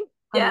annoying.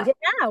 I need it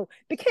now,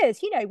 because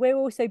we're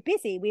all so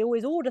busy. We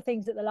always order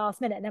things at the last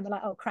minute, and then we're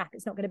like, oh crap,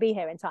 it's not going to be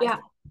here in time. Yeah.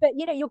 But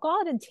your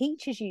garden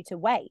teaches you to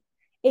wait.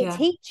 It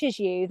teaches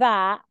you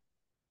that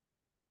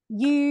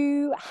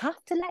you have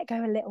to let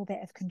go a little bit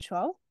of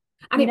control,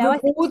 and it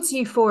rewards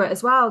you for it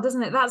as well,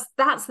 doesn't it?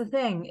 That's the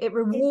thing. It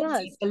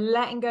rewards you for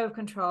letting go of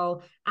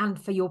control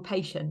and for your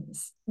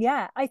patience.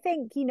 Yeah, I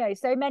think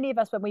so many of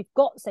us, when we've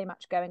got so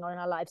much going on in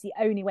our lives, the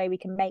only way we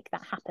can make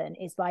that happen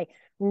is by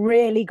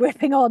really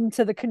gripping on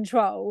to the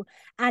control,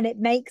 and it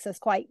makes us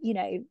quite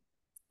it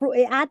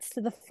adds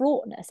to the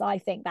fraughtness, I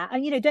think, that.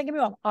 And don't get me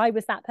wrong, I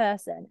was that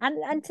person,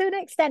 and to an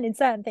extent in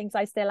certain things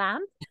I still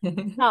am.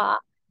 But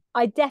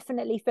I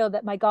definitely feel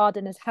that my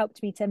garden has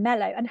helped me to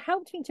mellow and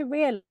helped me to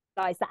realize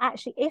that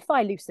actually, if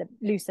I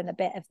loosen a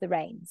bit of the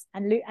reins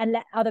and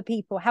let other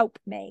people help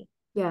me,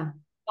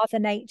 Mother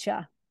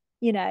Nature,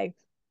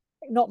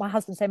 not my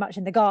husband so much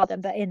in the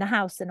garden, but in the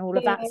house and all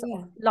of that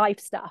sort of life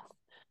stuff,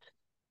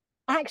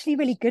 actually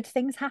really good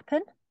things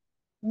happen,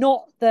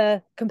 not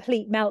the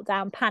complete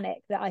meltdown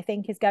panic that I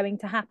think is going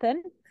to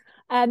happen.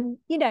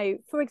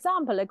 For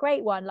example, a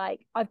great one, like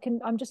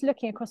I'm just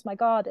looking across my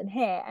garden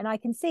here, and I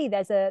can see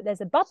there's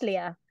a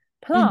buddleia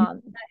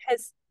plant that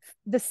has,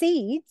 the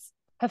seeds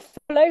have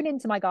flown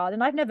into my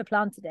garden. I've never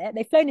planted it.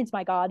 They've flown into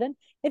my garden.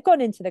 They've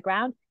gone into the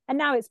ground, and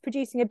now it's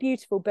producing a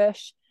beautiful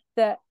bush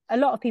that a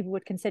lot of people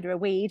would consider a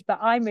weed, but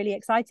I'm really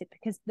excited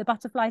because the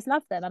butterflies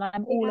love them, and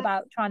I'm all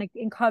about trying to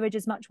encourage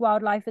as much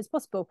wildlife as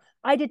possible.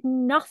 I did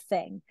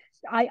nothing.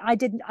 I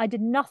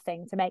did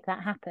nothing to make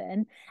that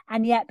happen,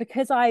 and yet,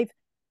 because I've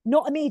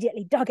not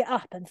immediately dug it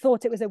up and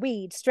thought it was a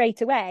weed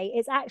straight away,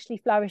 it's actually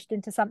flourished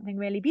into something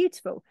really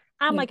beautiful.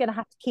 Am I going to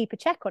have to keep a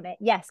check on it?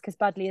 Yes, because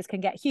buddleias can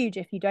get huge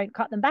if you don't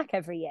cut them back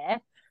every year.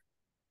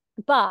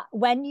 But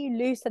when you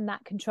loosen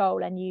that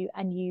control and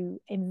you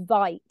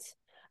invite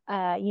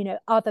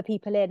other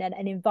people in,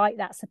 and invite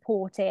that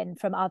support in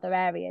from other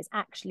areas,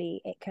 actually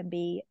it can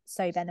be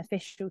so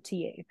beneficial to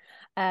you.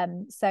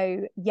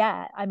 So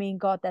yeah, I mean,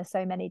 God, there's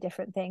so many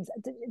different things.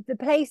 The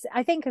place,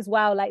 I think as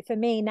well, like for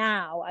me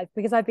now,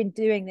 because I've been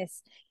doing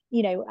this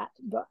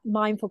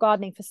mindful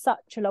gardening for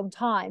such a long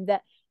time,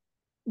 that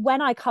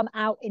when I come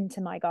out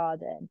into my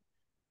garden,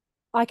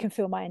 I can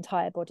feel my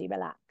entire body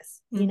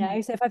relax,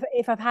 So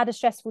if I've had a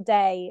stressful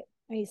day,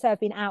 so I've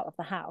been out of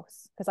the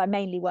house because I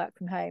mainly work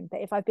from home,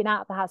 but if I've been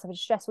out of the house, I've had a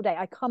stressful day,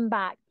 I come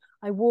back,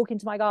 I walk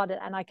into my garden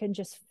and I can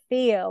just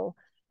feel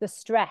the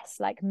stress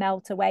like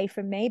melt away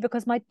from me,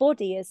 because my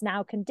body is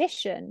now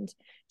conditioned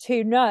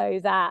to know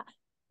that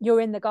you're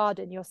in the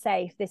garden, you're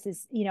safe, this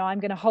is, I'm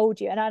going to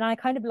hold you, and I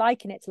kind of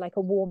liken it to like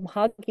a warm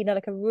hug,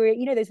 like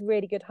a those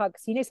really good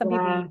hugs, some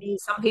people you need.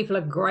 Some people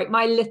are great.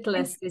 My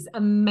littlest is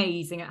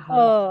amazing at hugs.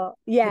 Oh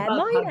yeah, Love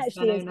mine hugs, they're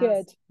actually is known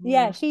as. good.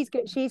 Yeah, she's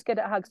good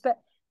at hugs, but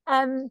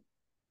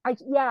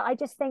I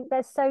just think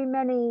there's so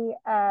many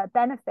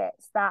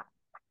benefits that,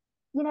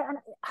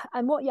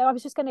 and what, I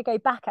was just going to go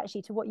back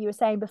actually to what you were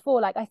saying before.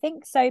 Like, I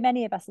think so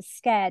many of us are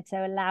scared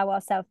to allow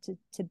ourselves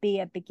to be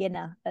a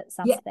beginner at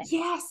Yeah, something.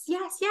 yes,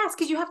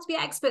 because you have to be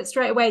expert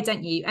straight away,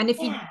 don't you? And if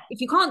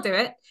you can't do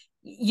it,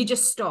 you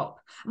just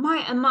stop.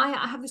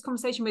 I have this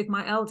conversation with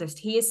my eldest.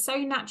 He is so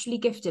naturally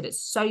gifted at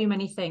so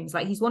many things.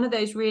 Like, he's one of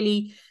those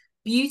really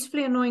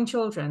beautifully annoying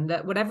children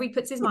that whatever he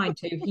puts his mind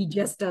to, he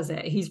just does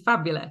it. He's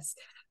fabulous.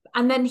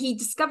 And then he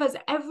discovers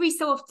every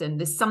so often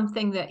there's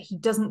something that he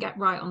doesn't get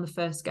right on the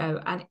first go,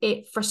 and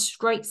it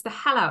frustrates the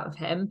hell out of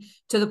him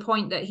to the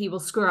point that he will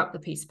screw up the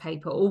piece of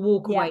paper or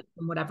walk away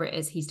from whatever it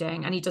is he's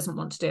doing, and he doesn't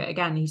want to do it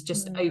again. He's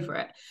just over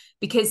it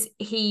because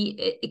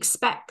he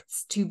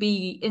expects to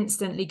be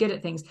instantly good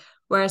at things.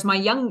 Whereas my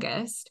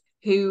youngest,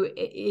 who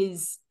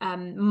is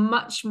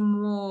much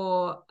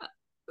more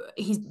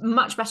he's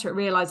much better at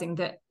realizing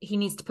that he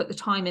needs to put the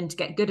time in to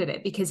get good at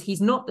it, because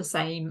he's not the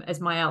same as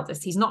my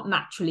eldest. He's not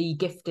naturally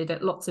gifted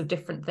at lots of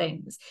different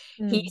things.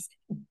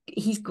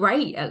 He's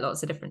great at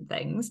lots of different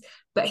things,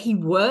 but he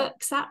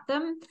works at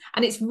them.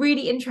 And it's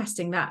really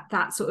interesting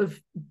that sort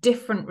of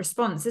different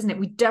response, isn't it?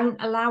 We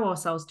don't allow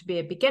ourselves to be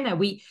a beginner.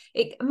 Maybe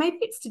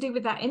it's to do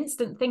with that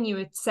instant thing you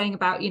were saying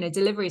about,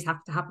 deliveries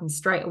have to happen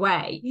straight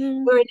away.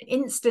 We're an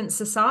instant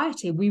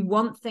society. We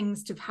want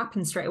things to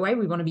happen straight away.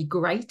 We want to be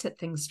great at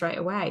things straight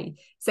away.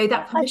 So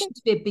that permission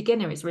to be a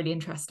beginner is really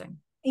interesting.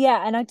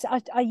 Yeah, and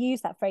I use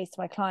that phrase to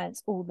my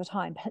clients all the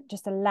time.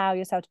 Just allow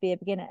yourself to be a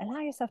beginner. Allow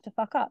yourself to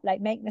fuck up, like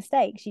make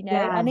mistakes,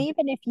 And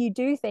even if you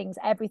do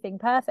everything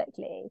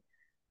perfectly,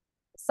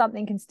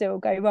 something can still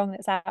go wrong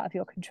that's out of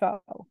your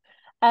control.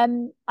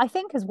 I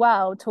think as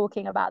well,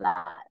 talking about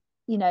that,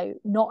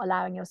 not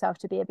allowing yourself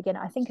to be a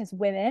beginner. I think as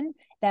women,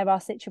 there are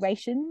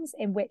situations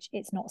in which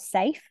it's not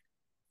safe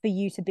for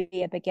you to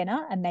be a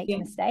beginner and make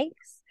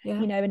mistakes.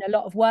 In a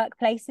lot of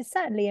workplaces,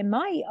 certainly in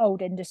my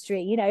old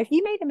industry, if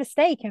you made a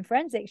mistake in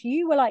forensics,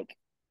 you were like,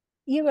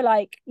 it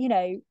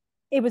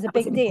was a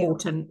big deal.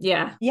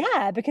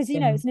 Yeah, because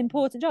it's an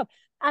important job,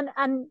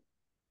 and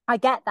I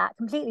get that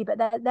completely.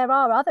 But there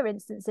are other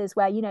instances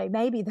where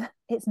maybe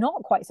it's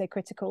not quite so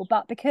critical,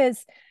 but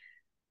because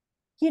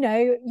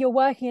you're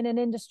working in an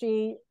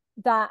industry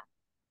that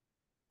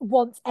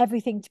wants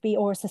everything to be,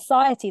 or a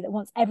society that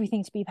wants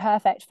everything to be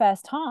perfect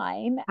first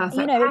time.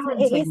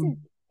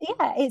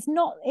 It is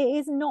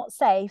not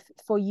safe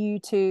for you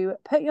to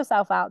put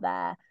yourself out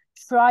there,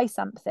 try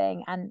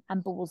something and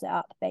balls it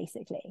up,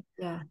 basically.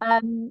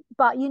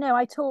 But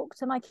I talk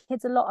to my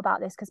kids a lot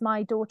about this, because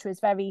my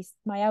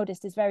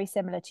eldest is very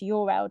similar to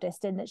your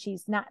eldest, in that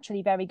she's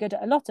naturally very good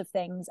at a lot of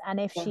things,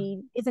 and if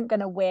she isn't going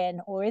to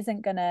win or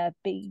isn't going to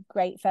be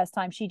great first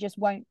time, she just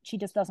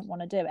doesn't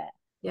want to do it.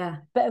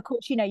 But of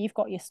course, you've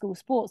got your school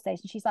sports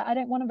days, and she's like, I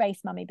don't want to race,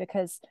 mummy,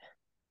 because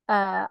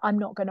I'm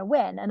not going to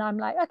win. And I'm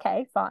like,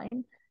 okay,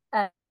 fine.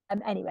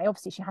 Anyway,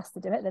 obviously she has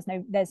to do it.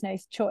 There's no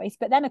choice.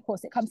 But then of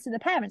course it comes to the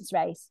parents'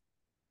 race.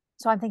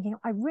 So I'm thinking,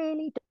 I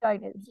really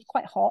don't. It's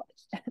quite hot.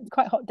 It's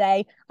quite a hot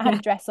day. I had a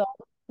dress on,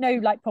 no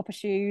like proper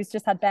shoes,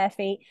 just had bare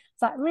feet.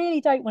 So I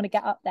really don't want to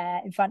get up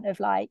there in front of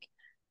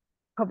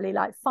probably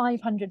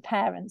 500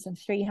 parents and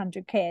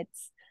 300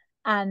 kids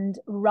and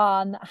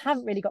run. I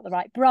haven't really got the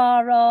right bra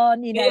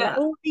on,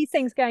 all these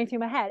things going through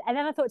my head. And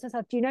then I thought to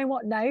myself, do you know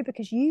what? No,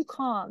 because you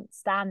can't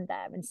stand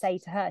there and say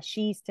to her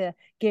she's to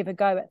give a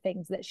go at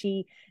things that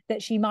she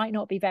might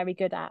not be very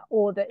good at,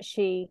 or that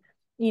she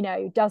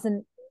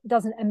doesn't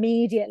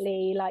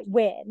immediately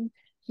win.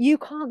 You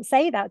can't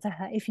say that to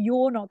her if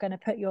you're not going to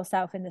put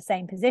yourself in the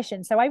same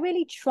position. So I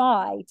really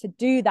try to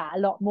do that a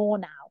lot more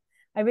now.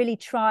 I really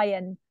try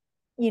and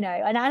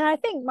and I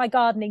think my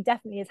gardening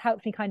definitely has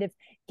helped me kind of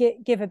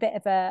give a bit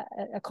of a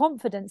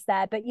confidence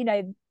there. But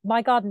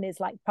my garden is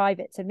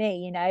private to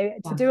me.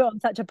 To do it on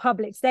such a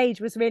public stage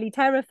was really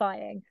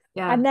terrifying.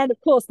 And then of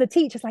course the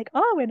teacher's like,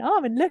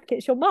 Arwen, look,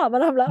 it's your mum.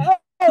 And I'm like,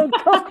 oh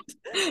god,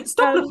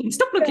 stop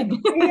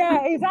looking.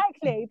 Yeah,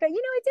 exactly. But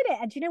I did it,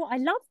 and I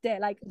loved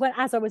it.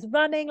 As I was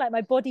running,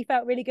 my body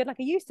felt really good. I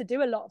used to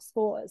do a lot of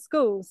sport at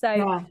school,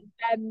 so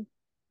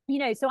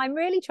so I'm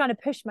really trying to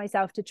push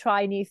myself to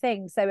try new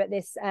things. So at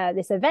this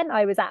event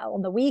I was at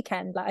on the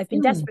weekend, I've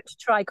been desperate to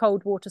try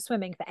cold water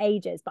swimming for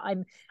ages, but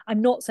I'm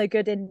not so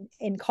good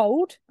in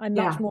cold. I'm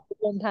much more a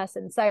warm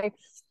person. So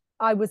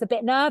I was a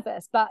bit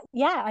nervous, but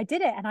I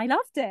did it and I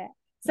loved it.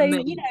 So,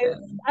 Amazing.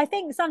 I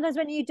think sometimes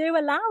when you do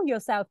allow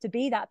yourself to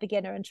be that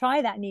beginner and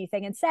try that new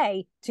thing and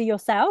say to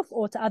yourself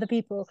or to other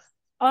people,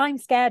 I'm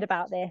scared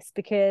about this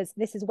because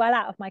this is well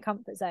out of my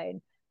comfort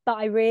zone, but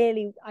I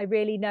really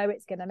know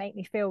it's going to make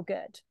me feel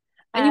good.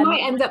 And you Um,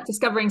 might end up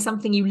discovering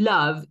something you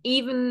love,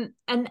 even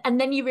and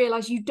then you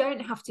realize you don't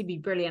have to be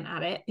brilliant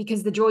at it,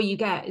 because the joy you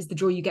get is the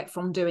joy you get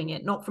from doing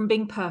it, not from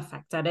being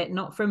perfect at it,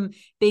 not from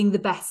being the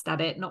best at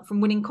it, not from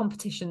winning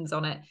competitions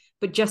on it,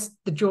 but just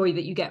the joy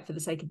that you get for the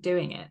sake of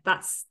doing it.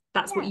 That's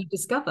what yeah, you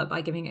discover by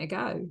giving it a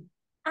go.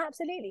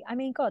 absolutely. I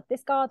mean, God,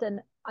 this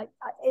garden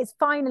is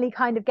finally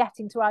kind of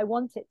getting to where I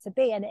want it to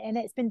be. And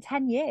it's been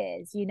 10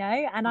 years,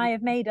 and I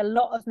have made a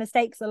lot of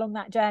mistakes along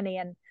that journey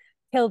and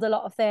killed a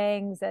lot of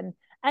things. And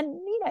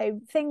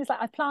things like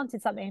I've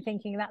planted something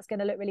thinking that's going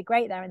to look really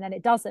great there, and then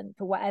it doesn't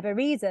for whatever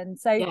reason.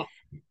 So,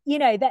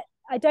 Yeah. that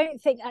I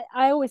don't think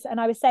I always, and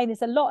I was saying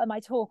this a lot in my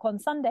talk on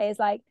Sunday, is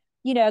like,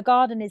 a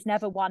garden is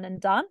never one and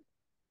done.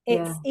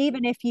 Yeah. It's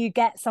even if you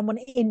get someone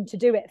in to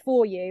do it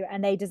for you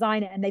and they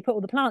design it and they put all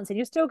the plants in,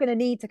 you're still going to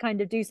need to kind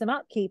of do some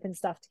upkeep and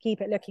stuff to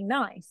keep it looking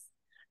nice.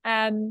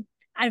 And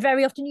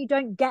very often you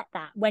don't get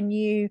that when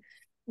you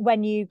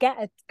get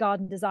a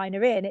garden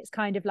designer in. It's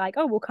kind of like,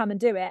 oh, we'll come and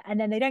do it, and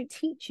then they don't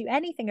teach you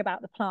anything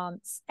about the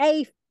plants.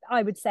 I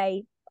would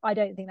say I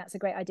don't think that's a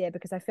great idea,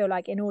 because I feel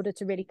like in order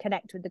to really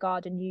connect with the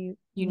garden, you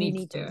You need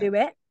need to to do it. do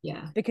it,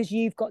 Yeah. because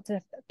you've got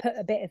to put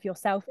a bit of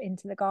yourself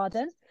into the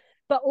garden.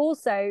 But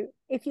also,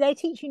 if they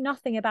teach you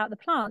nothing about the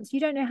plants, you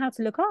don't know how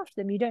to look after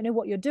them, you don't know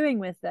what you're doing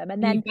with them, and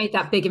And then you've made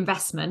that big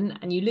investment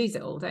and you lose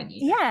it all, don't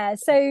you? yeah,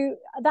 so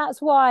that's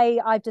why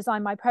I've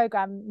designed my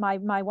program,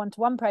 my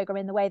one-to-one program,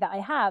 in the way that I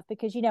have,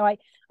 because I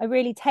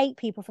really take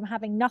people from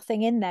having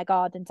nothing in their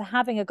garden to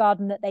having a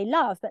garden that they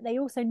love, but they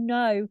also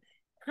know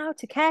how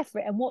to care for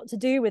it and what to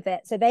do with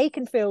it, so they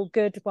can feel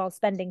good while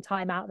spending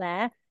time out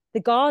there. The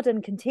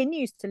garden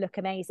continues to look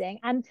amazing,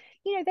 and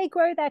they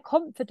grow their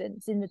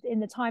confidence in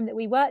the time that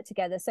we work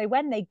together. So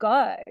when they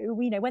go,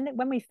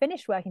 when we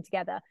finish working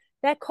together,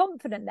 they're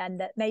confident then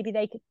that maybe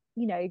they could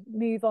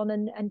move on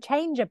and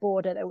change a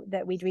border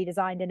that we'd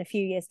redesigned in a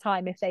few years'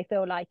 time if they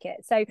feel like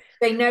it. So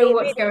They know it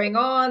what's really, going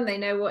on, they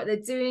know what they're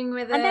doing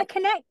with and it.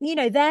 they're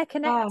Yeah.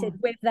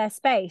 connected with their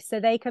space, so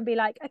they can be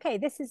like, okay,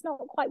 this is not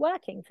quite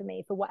working for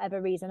me for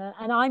whatever reason,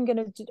 and I'm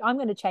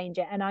gonna change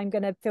it, and I'm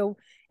gonna feel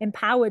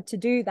empowered to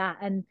do that.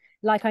 And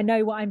like, I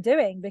know what I'm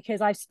doing because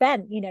I've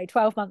spent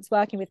 12 months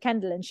working with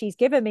Kendall, and she's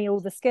given me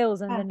all the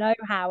skills and the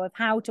know-how of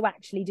how to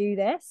actually do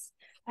this.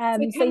 So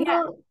So yeah.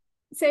 Kendall,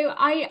 so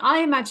I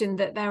imagine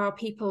that there are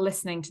people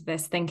listening to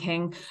this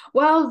thinking,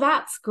 well,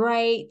 that's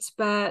great,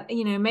 but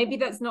maybe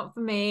that's not for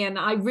me. And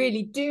I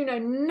really do know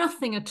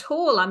nothing at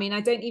all. I mean,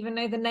 I don't even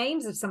know the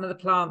names of some of the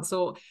plants.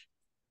 Or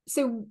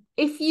so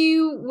if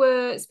you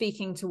were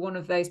speaking to one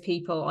of those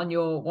people on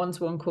your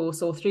one-to-one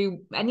course or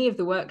through any of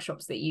the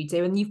workshops that you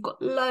do, and you've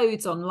got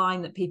loads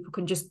online that people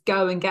can just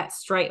go and get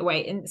straight away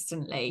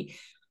instantly,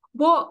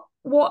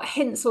 what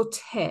hints or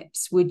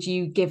tips would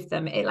you give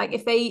them? Like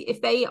if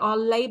they are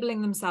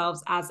labeling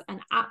themselves as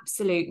an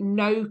absolute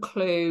no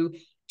clue,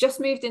 just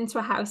moved into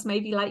a house,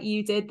 maybe like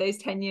you did those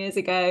 10 years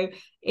ago,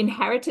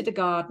 inherited a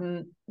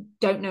garden,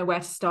 don't know where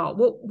to start,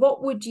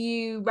 what would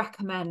you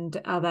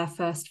recommend are their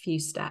first few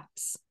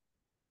steps?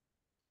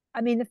 I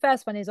mean, the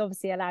first one is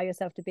obviously allow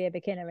yourself to be a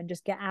beginner and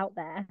just get out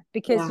there,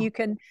 because Yeah. you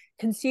can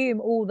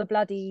consume all the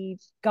bloody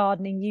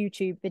gardening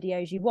YouTube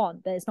videos you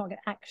want, but it's not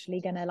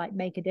actually going to like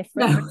make a No,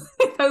 difference.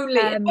 if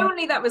Um,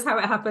 only that was how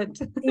it happened.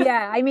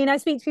 yeah, I mean, I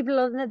speak to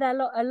people, they're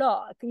a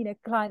lot,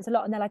 clients a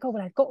lot, and they're like, oh,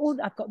 well,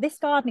 I've got this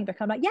gardening book.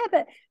 I'm like, yeah,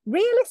 but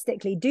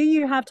realistically, do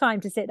you have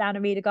time to sit down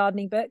and read a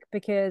gardening book?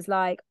 Because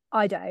like,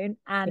 I don't.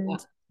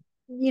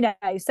 Yeah.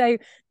 And so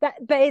that,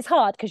 but it's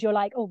hard because you're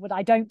like, oh, but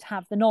I don't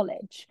have the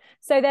knowledge.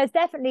 So there's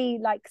definitely,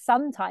 like,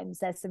 sometimes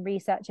there's some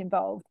research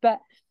involved, but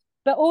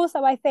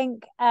also I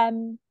think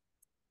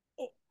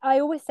I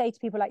always say to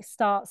people, like,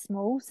 start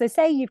small. So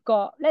say you've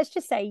got, let's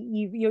just say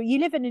you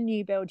live in a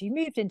new build, you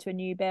moved into a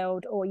new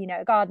build, or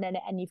a garden in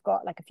it, and you've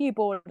got like a few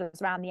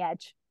borders around the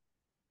edge,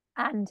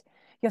 and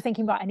you're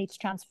thinking, right, I need to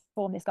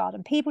transform this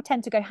garden. People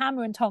tend to go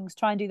hammer and tongs,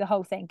 try and do the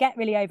whole thing, get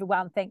really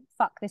overwhelmed, think,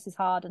 fuck, this is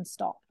hard, and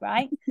stop,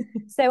 right?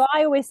 So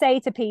I always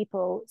say to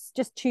people,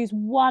 just choose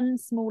one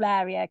small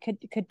area.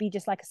 Could be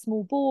just like a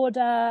small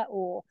border,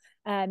 or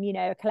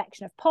a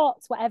collection of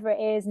pots, whatever it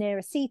is, near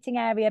a seating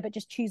area, but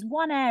just choose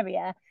one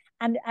area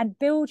and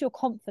build your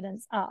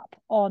confidence up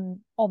on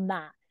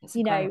that. That's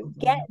a great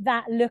Get idea.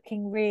 that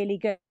looking really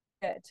good.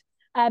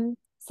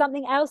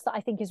 Something else that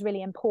I think is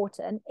really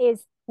important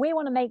is we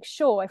want to make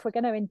sure, if we're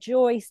going to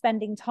enjoy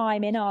spending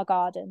time in our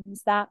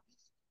gardens, that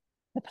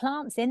the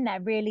plants in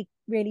there really,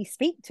 really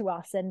speak to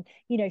us and,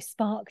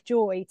 spark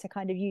joy, to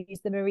kind of use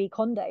the Marie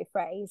Kondo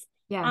phrase.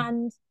 Yeah.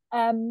 And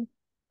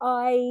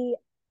I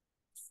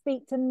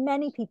speak to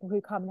many people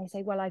who come and they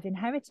say, well, I've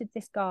inherited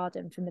this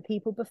garden from the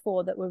people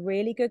before that were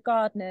really good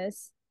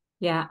gardeners.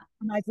 Yeah.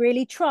 And I've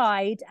really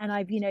tried, and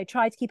I've,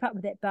 tried to keep up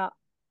with it, but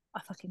I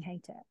fucking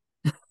hate it.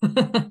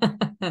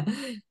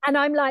 And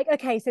I'm like,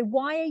 okay, so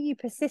why are you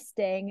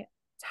persisting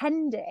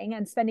tending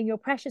and spending your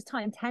precious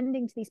time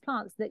tending to these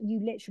plants that you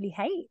literally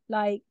hate.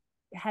 Like,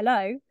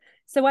 hello.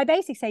 So I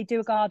basically say, do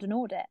a garden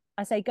audit.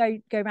 I say, go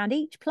around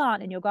each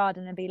plant in your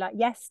garden and be like,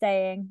 yes,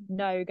 staying,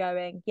 no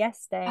going,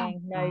 yes,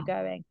 staying, no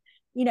going.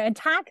 You know, and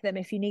tag them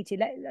if you need to.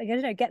 Like, I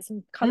don't know, get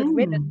some coloured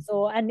ribbons,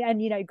 or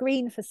and you know,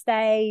 green for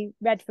stay,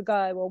 red for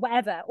go, or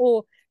whatever,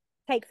 or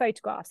take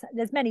photographs.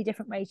 There's many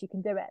different ways you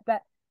can do it,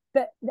 but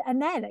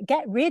and then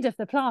get rid of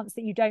the plants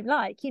that you don't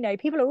like. You know,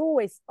 people are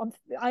always on,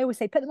 I always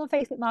say, put them on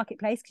Facebook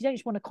Marketplace, because you don't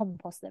just want to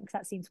compost them, because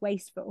that seems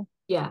wasteful.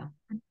 Yeah.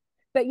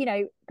 But you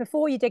know,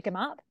 before you dig them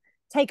up,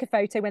 take a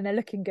photo when they're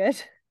looking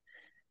good,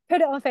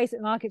 put it on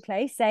Facebook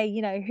Marketplace, say,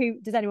 you know,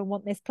 who does anyone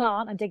want this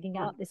plant? I'm digging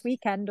it up this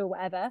weekend or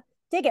whatever.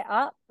 Dig it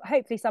up.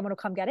 Hopefully someone will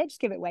come get it.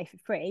 Just give it away for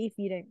free if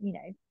you don't, you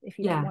know, if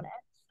you don't want it.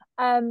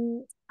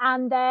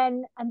 And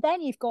then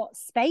you've got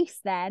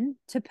space then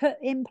to put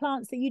in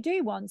plants that you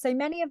do want. So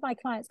many of my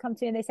clients come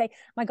to me and they say,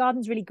 my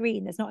garden's really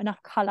green, there's not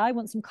enough color, I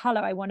want some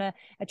color, I want to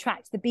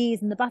attract the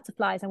bees and the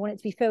butterflies, I want it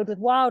to be filled with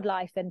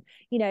wildlife and,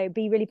 you know,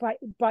 be really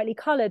brightly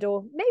colored,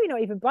 or maybe not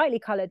even brightly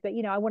colored, but,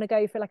 you know, I want to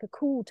go for like a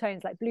cool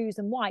tones like blues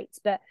and whites,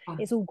 but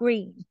it's all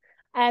green.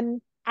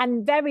 And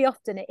very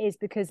often it is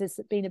because there's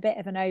been a bit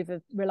of an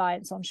over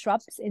reliance on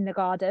shrubs in the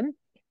garden.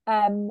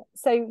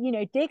 So, you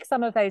know, dig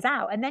some of those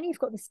out, and then you've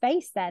got the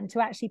space then to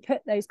actually put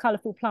those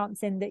colorful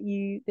plants in that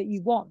you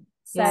want.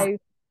 So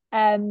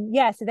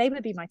so they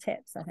would be my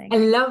tips, I think. I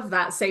love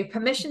that. So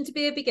permission to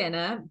be a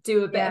beginner,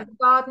 do a bit of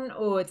garden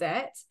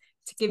audit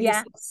to give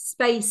yourself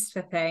space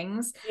for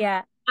things.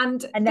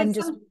 And then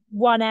just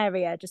one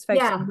area, just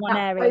focus on one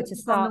area to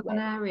start with. One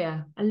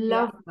area. I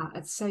love that.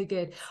 It's so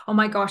good. Oh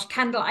my gosh,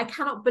 Kendall, I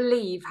cannot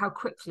believe how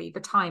quickly the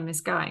time is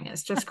going.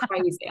 It's just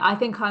crazy. I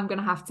think I'm going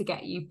to have to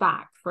get you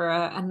back for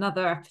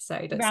another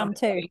episode at round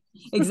 2.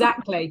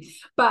 Exactly.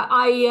 But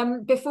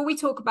before we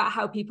talk about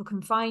how people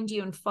can find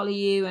you and follow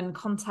you and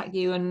contact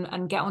you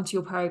and get onto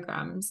your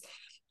programs,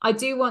 I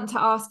do want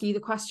to ask you the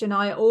question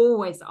I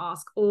always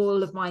ask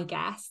all of my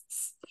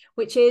guests,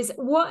 which is,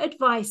 what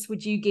advice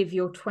would you give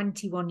your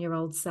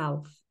 21-year-old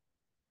self?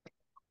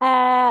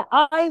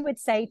 I would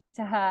say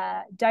to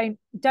her, don't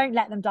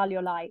let them dull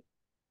your light.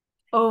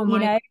 Oh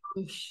my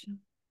gosh.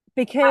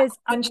 Because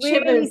and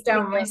shivers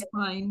down my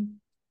spine.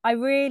 I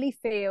really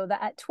feel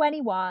that at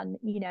 21,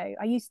 you know,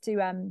 I used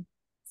to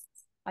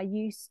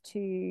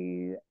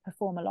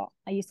perform a lot.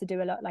 I used to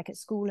do a lot, like at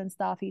school and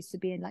stuff. I used to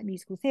be in like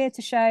musical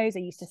theatre shows. I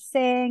used to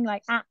sing,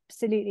 like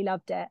absolutely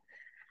loved it.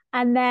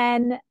 And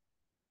then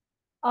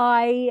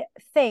I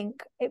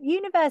think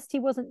university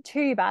wasn't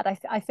too bad.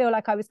 I feel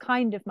like I was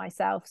kind of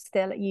myself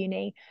still at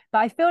uni, but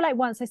I feel like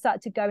once I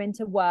started to go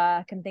into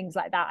work and things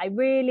like that, I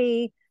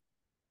really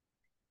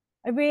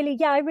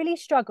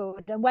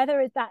struggled. And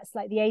whether that's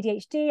like the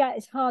ADHD,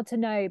 it's hard to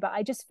know, but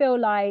I just feel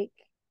like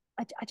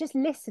I just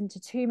listened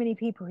to too many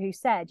people who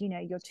said, you know,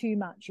 you're too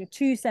much, you're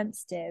too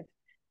sensitive,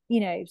 you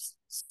know,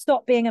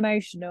 stop being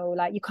emotional,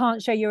 like you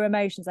can't show your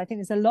emotions. I think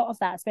there's a lot of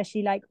that,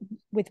 especially like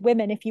with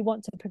women. If you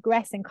want to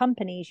progress in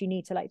companies, you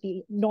need to like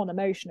be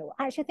non-emotional.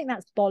 Actually, I think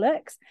that's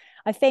bollocks.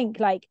 I think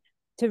like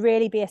to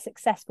really be a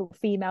successful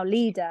female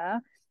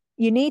leader,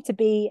 you need to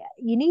be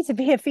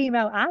a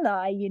female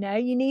ally. You know,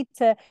 you need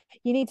to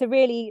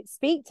really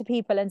speak to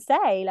people and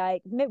say,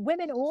 like,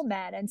 women or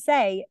men, and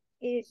say,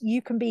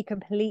 you can be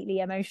completely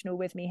emotional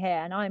with me here,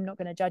 and I'm not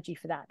going to judge you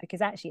for that,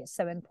 because actually it's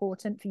so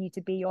important for you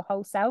to be your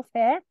whole self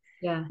here.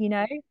 You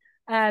know,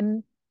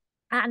 and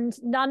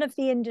none of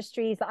the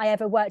industries that I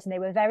ever worked in, they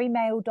were very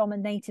male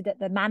dominated at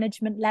the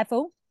management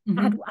level.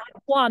 I had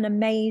one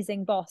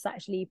amazing boss,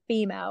 actually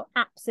female,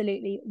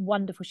 absolutely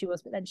wonderful she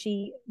was, but then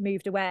she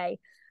moved away,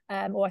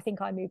 or I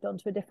think I moved on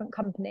to a different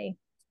company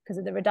because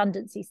of the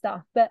redundancy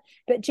stuff. But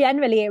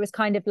generally it was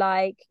kind of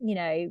like, you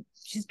know,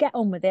 just get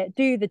on with it,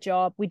 do the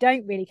job, we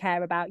don't really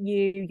care about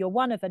you, you're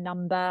one of a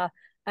number.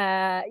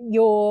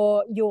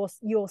 Your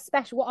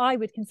special, what I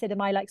would consider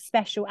my like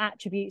special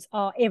attributes,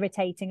 are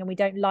irritating and we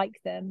don't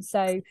like them,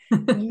 so you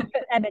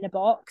put them in a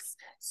box.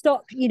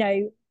 Stop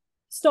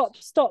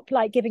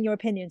like giving your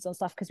opinions on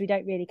stuff, because we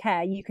don't really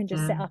care. You can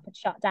just sit up and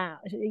shut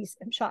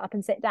up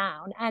and sit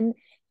down. And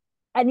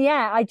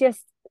I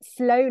just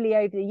slowly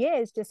over the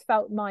years just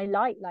felt my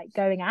light like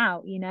going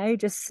out, you know,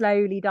 just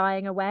slowly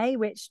dying away,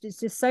 which is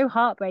just so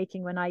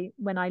heartbreaking when I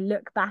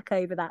look back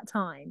over that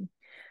time.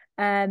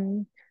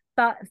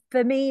 But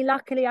for me,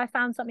 luckily, I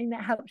found something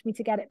that helped me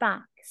to get it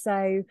back.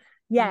 So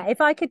if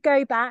I could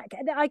go back,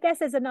 I guess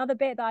there's another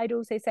bit that I'd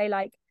also say,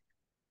 like,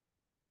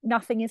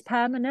 nothing is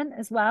permanent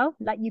as well.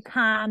 Like you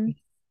can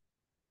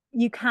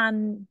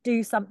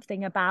do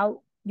something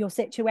about your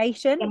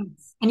situation.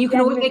 And you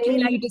can always make a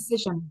new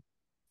decision.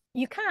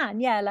 You can,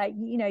 like,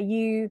 you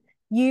know,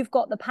 you've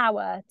got the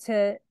power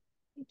to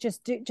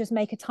just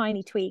make a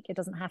tiny tweak. It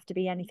doesn't have to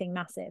be anything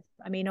massive.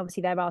 I mean,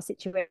 obviously there are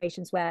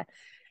situations where,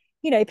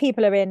 you know,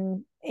 people are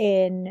in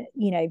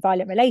you know,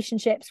 violent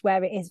relationships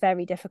where it is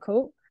very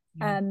difficult.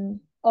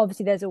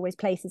 Obviously there's always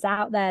places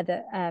out there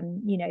that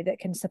you know, that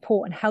can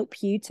support and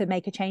help you to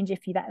make a change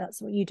if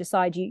that's what you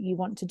decide you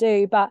want to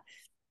do. But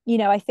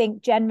I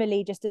think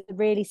generally just a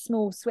really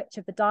small switch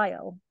of the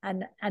dial,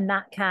 and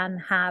that can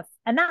have,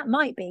 and that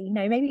might be,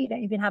 maybe you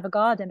don't even have a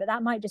garden, but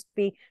that might just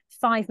be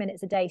 5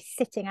 minutes a day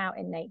sitting out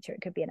in nature.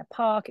 It could be in a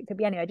park, it could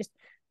be anywhere, just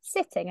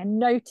sitting and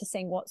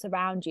noticing what's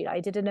around you.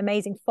 I did an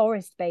amazing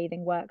forest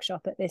bathing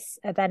workshop at this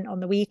event on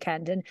the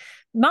weekend, and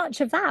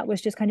much of that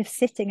was just kind of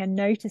sitting and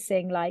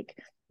noticing like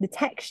the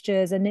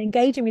textures and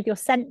engaging with your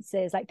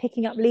senses, like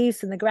picking up leaves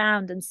from the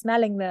ground and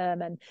smelling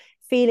them and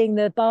feeling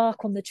the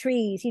bark on the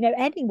trees.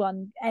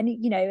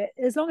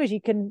 As long as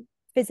you can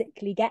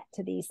physically get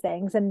to these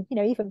things, and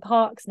even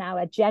parks now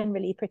are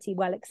generally pretty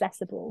well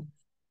accessible.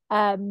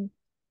 I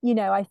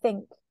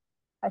think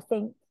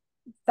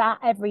that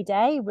every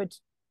day would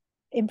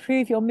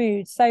improve your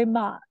mood so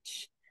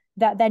much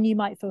that then you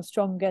might feel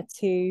stronger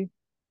to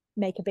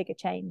make a bigger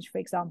change, for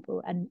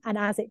example, and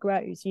as it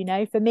grows.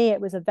 For me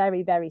it was a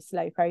very, very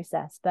slow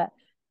process, but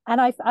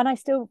I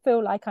still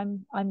feel like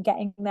I'm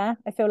getting there.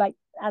 I feel like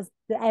as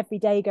every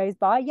day goes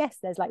by, yes,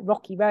 there's like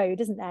rocky road,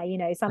 isn't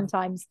there?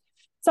 Sometimes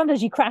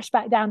you crash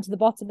back down to the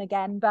bottom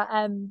again, but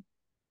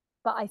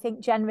I think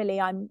generally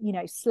I'm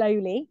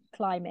slowly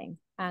climbing,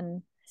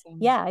 and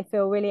yeah, I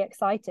feel really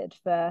excited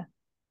for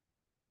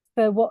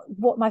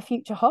what my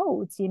future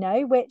holds,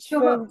 which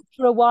for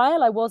a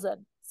while I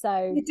wasn't.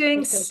 So you're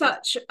doing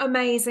such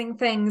amazing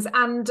things,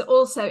 and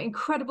also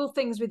incredible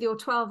things with your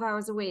 12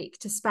 hours a week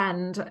to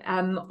spend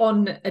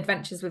on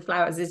Adventures with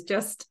Flowers is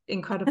just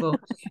incredible.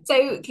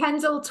 So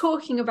Kendall,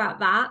 talking about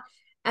that,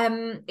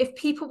 if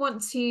people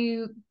want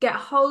to get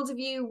hold of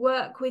you,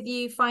 work with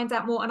you, find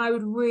out more, and I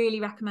would really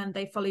recommend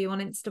they follow you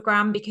on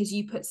Instagram, because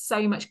you put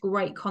so much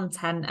great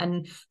content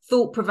and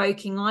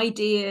thought-provoking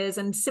ideas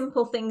and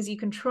simple things you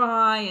can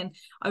try, and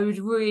I would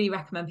really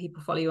recommend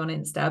people follow you on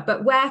Insta.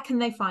 But where can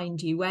they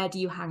find you? Where do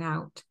you hang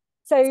out?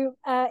 So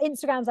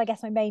Instagram's, I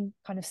guess, my main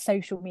kind of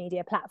social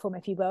media platform,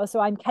 if you will.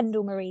 So I'm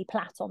Kendall Marie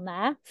Platt on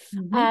there.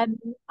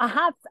 I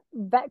have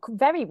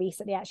very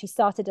recently actually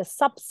started a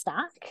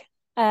Substack,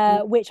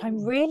 which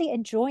I'm really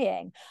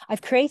enjoying.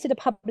 I've created a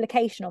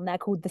publication on there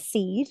called The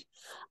Seed,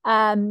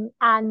 and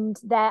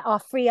there are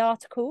free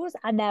articles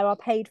and there are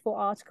paid for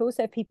articles.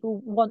 So if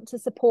people want to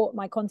support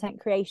my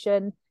content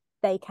creation,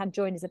 they can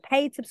join as a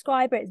paid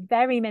subscriber. It's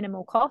very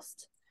minimal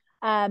cost,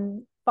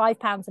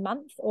 £5 a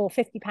month or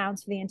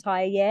 £50 for the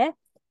entire year.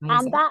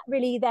 Amazing. And that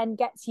really then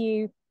gets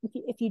you,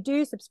 if you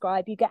do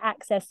subscribe, you get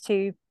access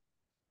to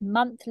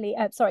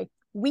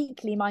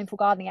weekly mindful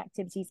gardening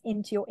activities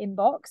into your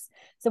inbox.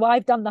 So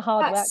I've done the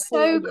hard work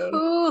for you. That's so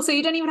cool. So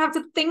you don't even have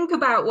to think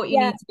about what you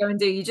need to go and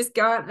do. You just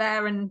go out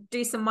there and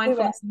do some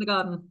mindfulness in the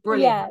garden.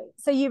 Brilliant. Yeah.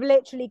 So you've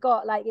literally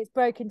got, like, it's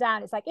broken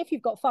down. It's like, if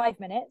you've got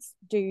 5 minutes,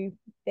 do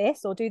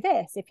this or do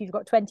this. If you've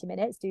got 20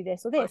 minutes, do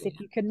this or this. If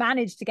you can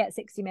manage to get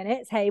 60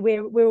 minutes, hey,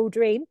 we're all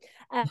dream.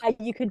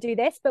 You can do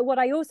this. But what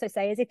I also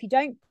say is, if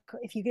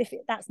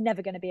that's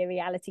never going to be a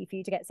reality for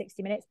you to get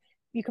 60 minutes,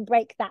 you can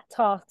break that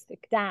task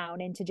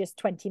down into just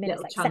 20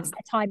 minutes, like set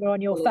a timer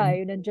on your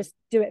phone and just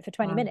do it for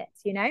 20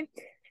 minutes,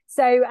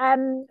 So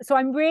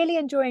I'm really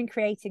enjoying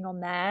creating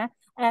on there.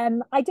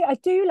 I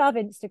do love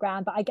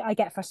Instagram, but I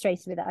get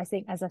frustrated with it, I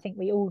think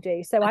we all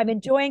do. So I'm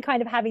enjoying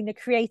kind of having the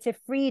creative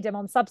freedom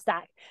on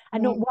Substack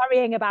and not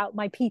worrying about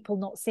my people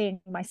not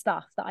seeing my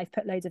stuff that I've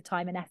put loads of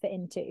time and effort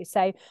into.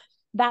 So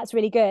that's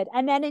really good.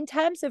 And then in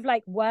terms of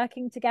like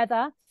working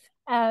together,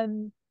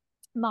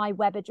 my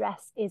web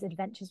address is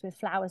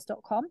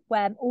adventureswithflowers.com,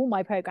 where all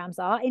my programs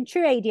are. In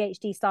true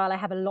ADHD style, I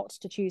have a lot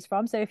to choose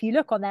from. So if you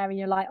look on there and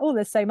you're like, oh,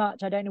 there's so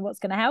much, I don't know what's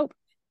going to help,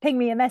 ping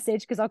me a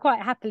message, because I'll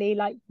quite happily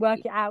like work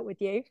it out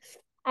with you.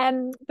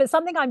 But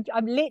something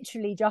I'm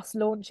literally just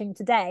launching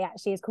today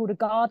actually is called a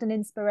garden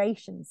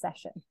inspiration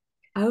session.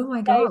 Oh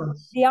my gosh.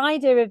 So the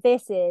idea of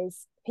this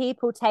is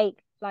people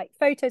take like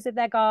photos of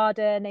their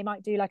garden. They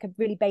might do like a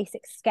really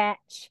basic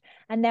sketch,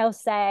 and they'll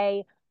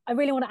say, I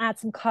really want to add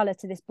some color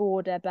to this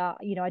border, but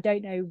I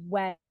don't know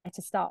where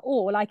to start.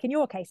 Or like in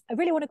your case, I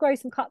really want to grow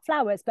some cut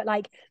flowers, but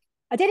like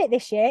I did it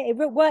this year, it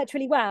worked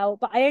really well,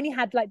 but I only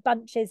had like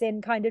bunches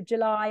in kind of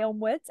July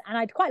onwards, and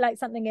I'd quite like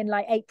something in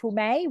like April,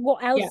 May.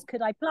 What else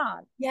could I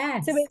plant?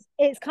 Yes. So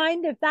it's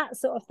kind of that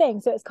sort of thing.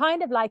 So it's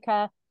kind of like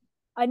I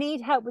need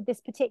help with this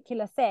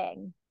particular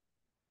thing,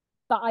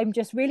 but I'm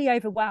just really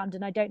overwhelmed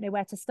and I don't know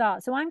where to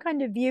start. So I'm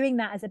kind of viewing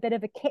that as a bit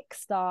of a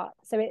kickstart.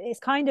 So it's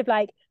kind of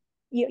like,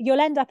 you'll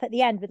end up at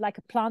the end with like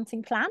a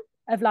planting plan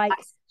of like,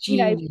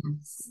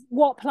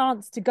 what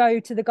plants to go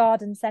to the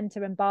garden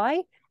centre and buy.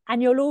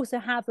 And you'll also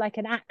have like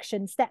an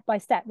action step by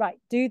step, right?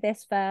 Do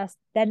this first,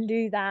 then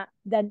do that,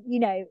 then,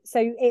 so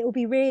it will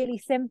be really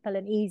simple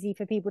and easy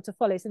for people to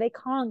follow. So they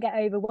can't get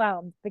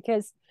overwhelmed,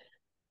 because,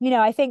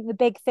 I think the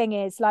big thing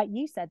is, like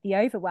you said, the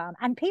overwhelm.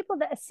 And people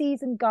that are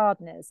seasoned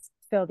gardeners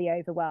feel the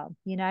overwhelm.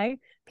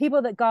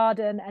 People that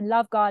garden and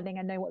love gardening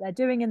and know what they're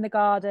doing in the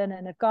garden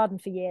and have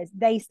gardened for years,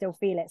 they still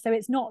feel it. So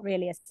it's not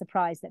really a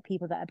surprise that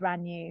people that are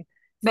brand new,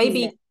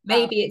 maybe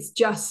it's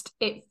just,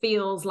 it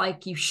feels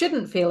like you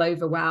shouldn't feel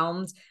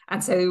overwhelmed,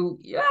 and so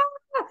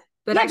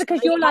But Yeah, actually, because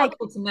it's you're really like,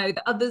 helpful to know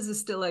that others are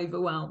still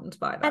overwhelmed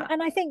by that.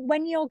 and I think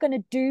when you're going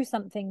to do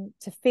something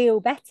to feel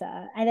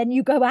better, and then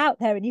you go out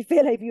there and you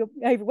feel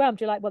overwhelmed,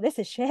 you're like, well, this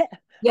is shit. I'm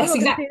Yes, not going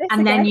to exactly. do this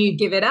And then again. you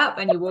give it up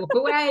and you walk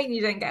away and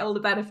you don't get all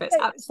the benefits.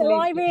 So I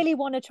Absolutely. really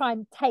want to try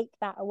and take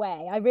that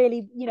away. I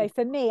really,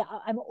 for me,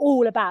 I'm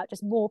all about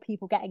just more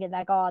people getting in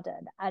their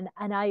garden, and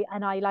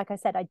I like I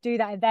said, I do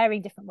that in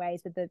varying different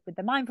ways with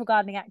the mindful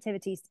gardening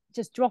activities.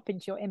 Just drop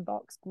into your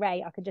inbox,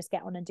 great, I can just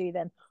get on and do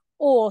them,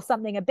 or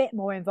something a bit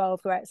more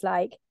involved where it's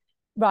like,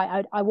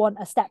 right, I want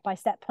a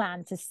step-by-step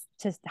plan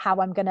to how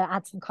I'm going to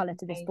add some color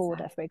to this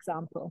border, Amazing. for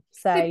example.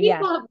 So So yeah.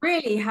 people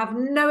really have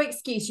no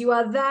excuse. You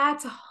are there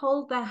to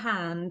hold their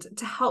hand,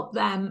 to help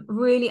them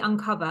really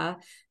uncover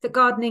that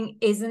gardening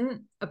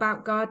isn't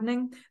about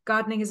gardening.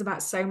 Gardening is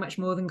about so much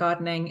more than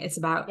gardening. It's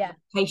about Yeah.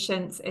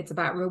 patience, it's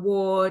about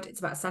reward, it's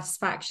about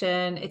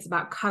satisfaction, it's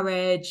about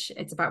courage,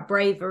 it's about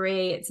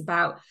bravery, it's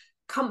about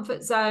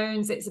comfort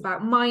zones, it's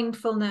about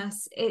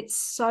mindfulness. It's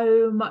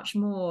so much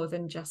more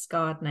than just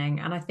gardening.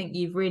 And I think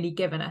you've really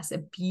given us a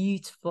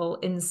beautiful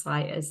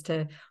insight as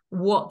to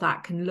what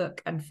that can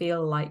look and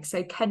feel like.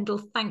 So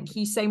Kendall, thank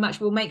you so much.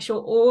 We'll make sure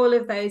all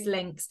of those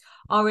links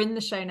are in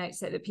the show notes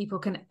so that people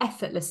can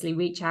effortlessly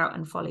reach out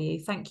and follow you.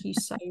 Thank you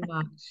so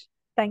much.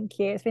 Thank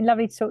you. It's been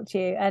lovely to talk to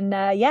you. And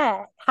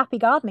yeah, happy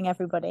gardening,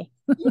 everybody.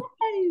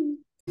 Yay!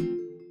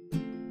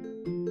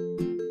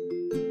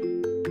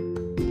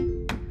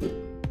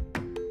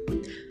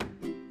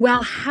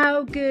 Well,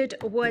 how good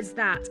was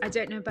that? I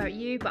don't know about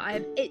you, but I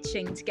am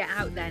itching to get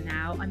out there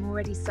now. I'm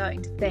already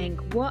starting to think,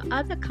 what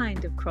other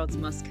kind of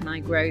cosmos can I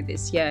grow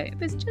this year? It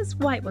was just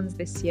white ones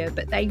this year,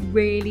 but they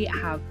really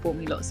have brought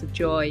me lots of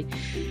joy.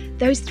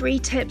 Those 3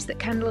 tips that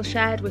Kendall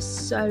shared were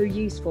so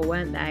useful,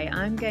 weren't they?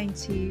 I'm going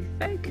to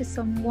focus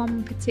on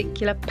one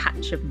particular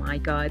patch of my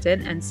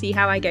garden and see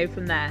how I go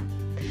from there.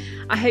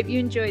 I hope you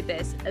enjoyed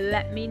this.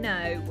 Let me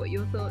know what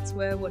your thoughts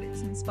were, what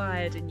it's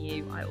inspired in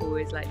you. I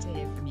always like to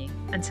hear from you.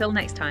 Until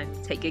next time,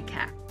 take good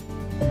care.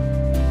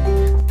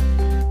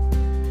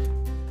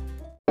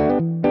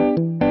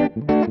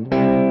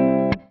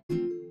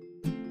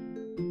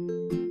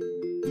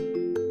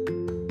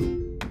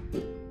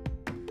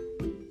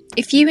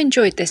 If you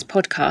enjoyed this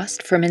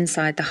podcast from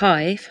Inside the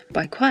Hive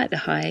by Quiet the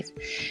Hive,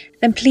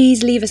 then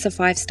please leave us a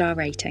 5-star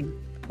rating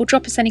or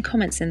drop us any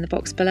comments in the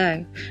box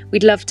below.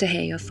 We'd love to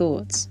hear your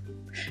thoughts.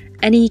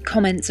 Any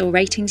comments or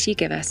ratings you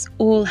give us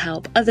all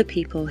help other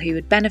people who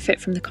would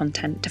benefit from the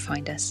content to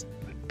find us.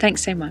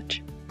 Thanks so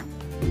much.